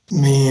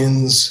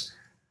means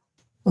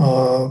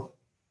to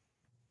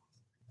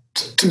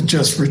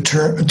just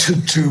return,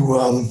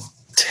 to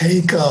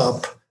take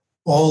up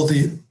all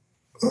the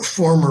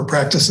former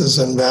practices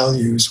and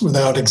values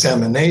without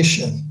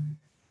examination,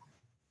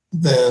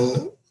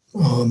 then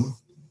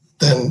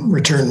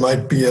return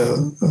might be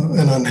an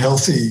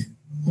unhealthy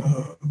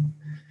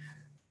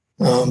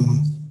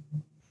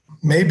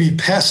maybe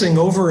passing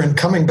over and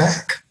coming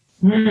back.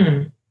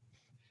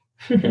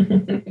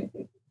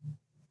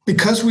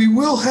 Because we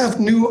will have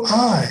new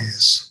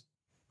eyes,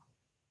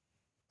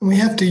 and we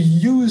have to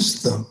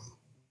use them.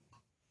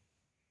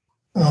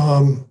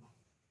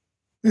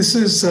 This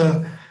is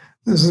a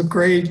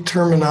great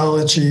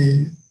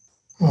terminology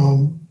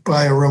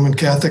by a Roman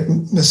Catholic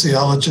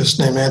missiologist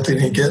named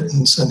Anthony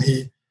Gittins, and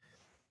he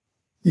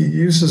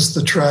uses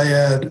the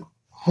triad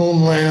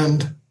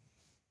homeland,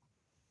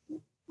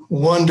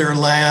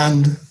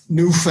 wonderland,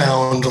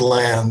 newfound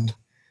land,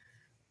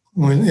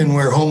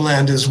 where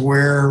homeland is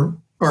where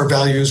our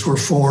values were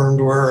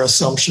formed, where our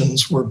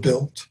assumptions were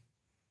built.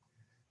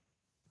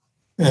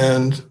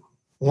 And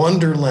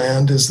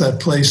wonderland is that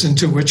place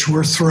into which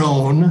we're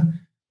thrown,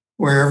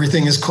 where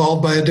everything is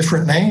called by a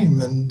different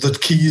name and the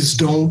keys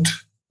don't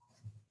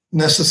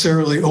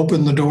necessarily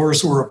open the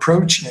doors we're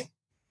approaching.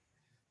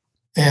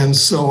 And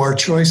so our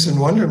choice in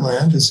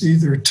wonderland is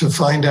either to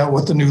find out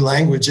what the new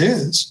language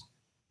is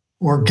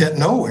or get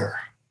nowhere.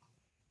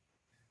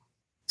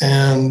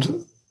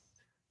 And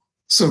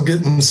so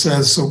Gittins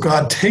says, so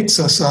God takes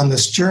us on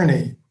this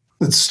journey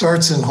that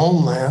starts in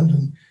homeland,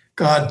 and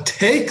God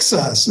takes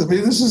us, I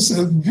mean, this is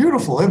a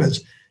beautiful image,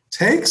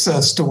 takes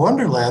us to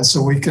wonderland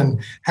so we can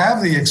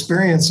have the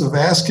experience of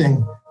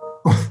asking,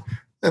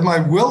 am I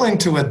willing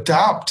to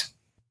adopt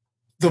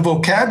the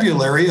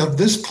vocabulary of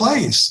this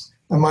place?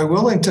 Am I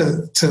willing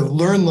to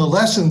learn the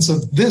lessons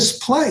of this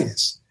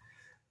place?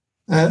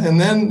 And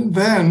then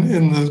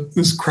in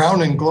this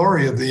crowning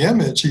glory of the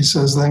image, he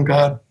says, then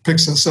God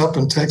picks us up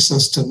and takes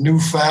us to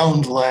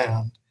newfound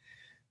land,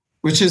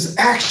 which is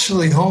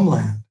actually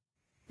homeland.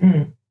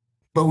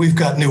 But we've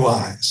got new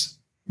eyes.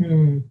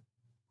 And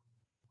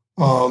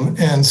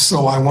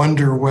so I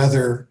wonder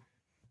whether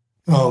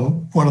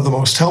one of the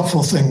most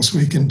helpful things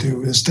we can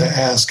do is to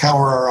ask, how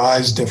are our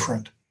eyes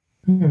different?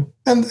 And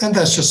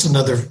that's just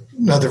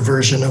another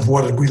version of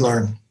what did we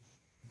learn?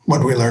 What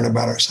did we learn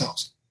about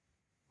ourselves?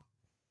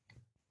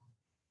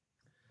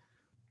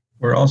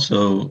 We're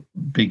also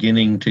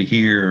beginning to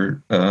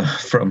hear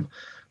from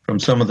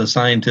some of the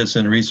scientists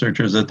and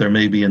researchers that there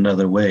may be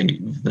another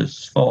wave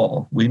this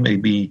fall. We may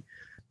be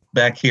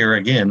back here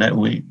again, that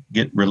we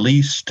get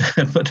released,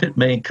 but it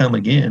may come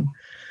again.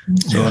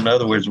 So in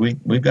other words,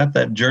 we've got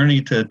that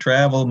journey to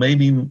travel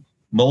maybe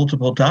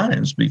multiple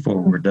times before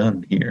we're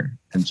done here.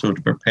 And so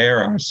to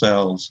prepare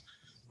ourselves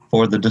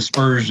for the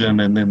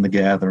dispersion and then the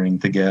gathering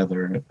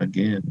together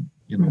again,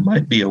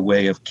 might be a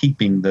way of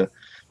keeping the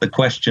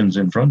questions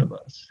in front of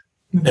us.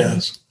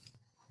 Yes.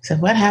 So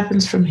what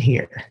happens from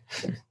here?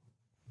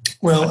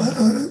 Well,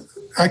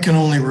 I can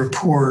only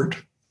report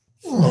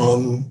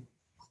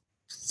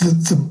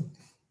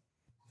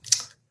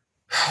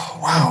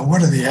wow,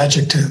 what are the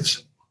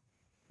adjectives?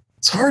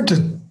 It's hard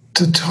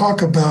to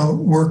talk about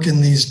work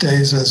in these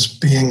days as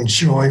being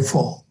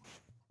joyful.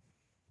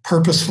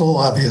 Purposeful,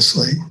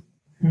 obviously.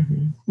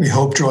 We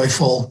hope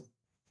joyful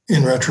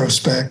in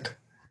retrospect.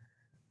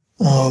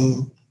 But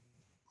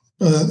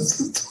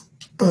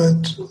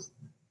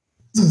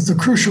the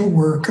crucial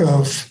work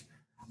of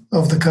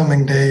the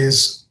coming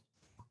days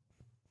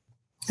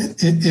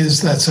it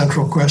is that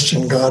central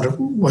question, God,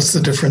 what's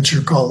the difference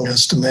you're calling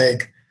us to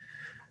make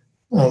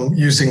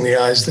using the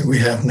eyes that we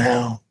have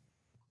now?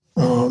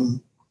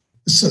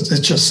 It's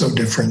just so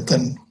different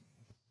than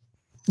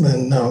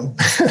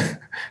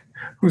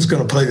who's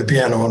going to play the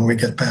piano when we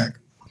get back.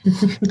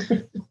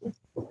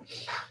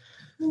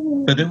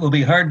 But it will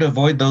be hard to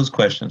avoid those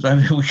questions. I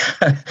mean,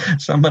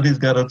 somebody's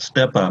got to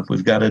step up.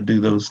 We've got to do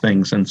those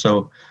things. And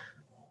so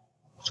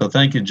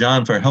thank you,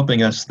 John, for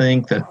helping us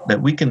think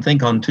that we can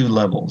think on two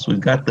levels. We've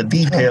got the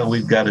detail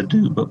we've got to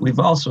do, but we've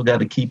also got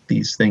to keep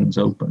these things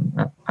open.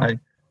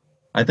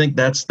 I think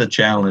that's the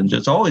challenge.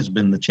 It's always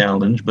been the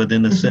challenge, but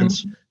in a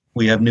sense,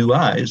 we have new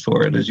eyes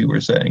for it, as you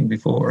were saying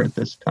before at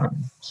this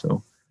time.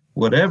 So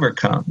whatever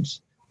comes,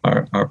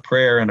 our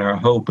prayer and our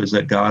hope is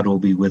that God will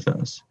be with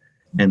us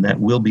and that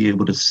we'll be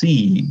able to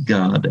see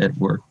God at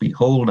work.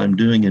 Behold, I'm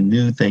doing a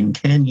new thing.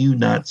 Can you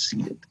not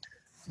see it?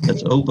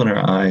 Let's open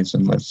our eyes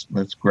and let's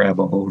grab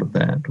a hold of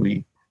that.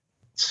 We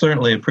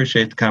certainly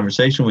appreciate the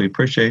conversation. We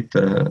appreciate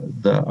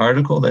the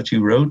article that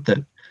you wrote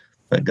that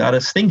got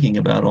us thinking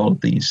about all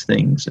of these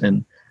things.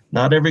 And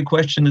not every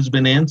question has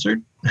been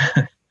answered,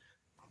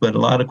 but a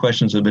lot of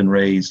questions have been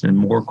raised and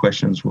more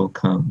questions will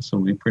come. So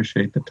we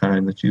appreciate the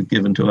time that you've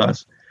given to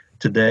us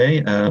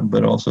today,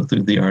 but also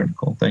through the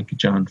article. Thank you,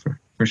 John, for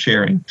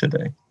sharing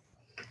today.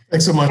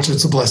 Thanks so much.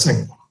 It's a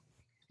blessing.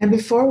 And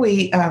before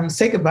we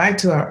say goodbye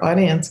to our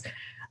audience,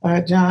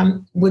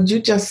 John, would you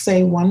just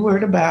say one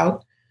word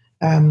about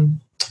the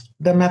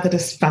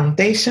Methodist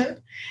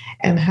Foundation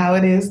and how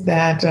it is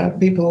that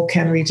people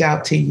can reach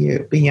out to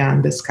you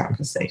beyond this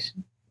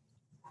conversation?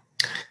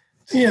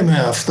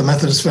 EMF, the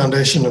Methodist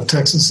Foundation of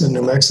Texas and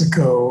New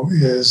Mexico,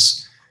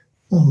 is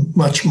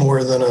much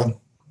more than a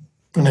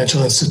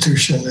financial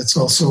institution. It's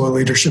also a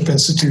leadership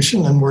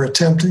institution, and we're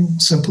attempting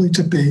simply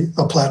to be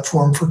a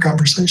platform for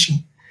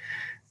conversation.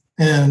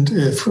 And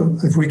if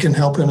we can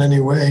help in any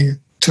way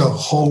to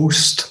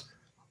host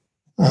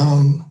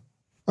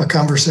a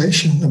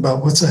conversation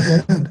about what's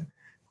ahead.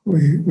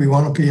 We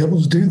want to be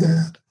able to do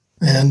that.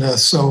 And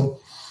so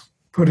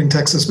putting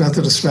Texas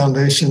Methodist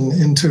Foundation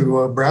into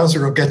a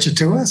browser will get you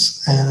to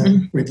us,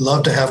 and we'd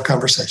love to have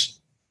conversation.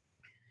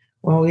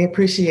 Well, we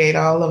appreciate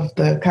all of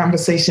the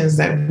conversations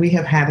that we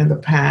have had in the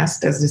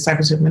past as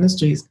Discipleship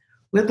Ministries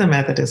with the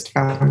Methodist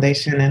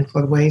Foundation, and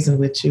for the ways in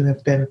which you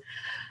have been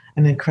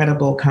an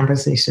incredible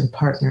conversation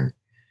partner.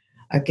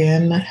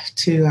 Again,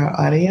 to our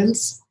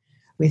audience,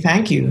 we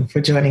thank you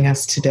for joining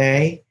us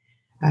today.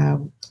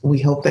 We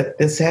hope that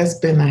this has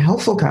been a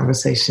helpful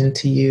conversation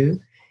to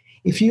you.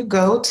 If you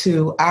go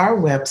to our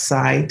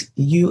website,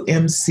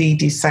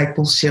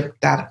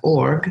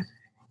 umcdiscipleship.org,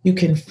 you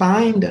can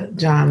find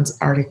John's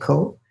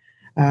article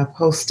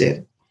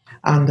posted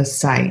on the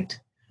site.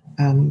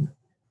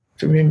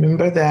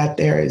 Remember that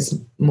there is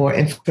more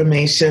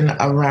information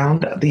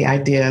around the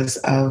ideas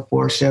of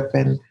worship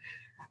and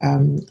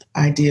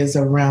ideas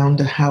around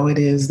how it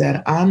is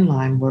that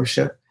online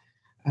worship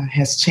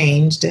has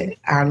changed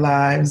our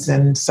lives,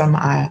 and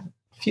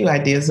few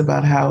ideas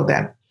about how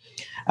that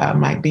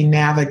might be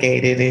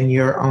navigated in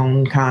your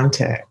own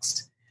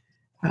context.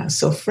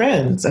 So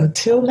friends,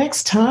 until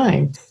next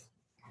time,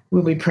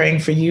 we'll be praying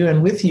for you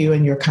and with you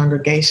and your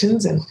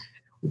congregations, and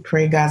we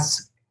pray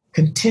God's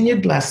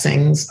continued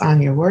blessings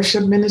on your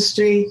worship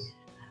ministry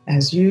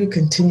as you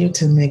continue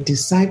to make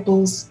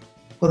disciples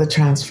for the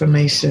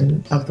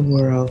transformation of the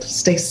world.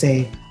 Stay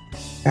safe.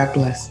 God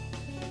bless.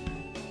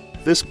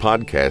 This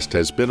podcast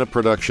has been a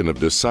production of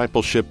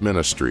Discipleship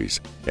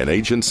Ministries, an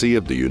agency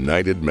of the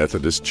United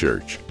Methodist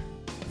Church.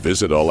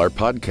 Visit all our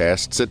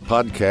podcasts at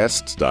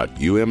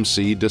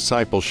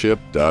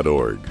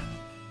podcasts.umcdiscipleship.org.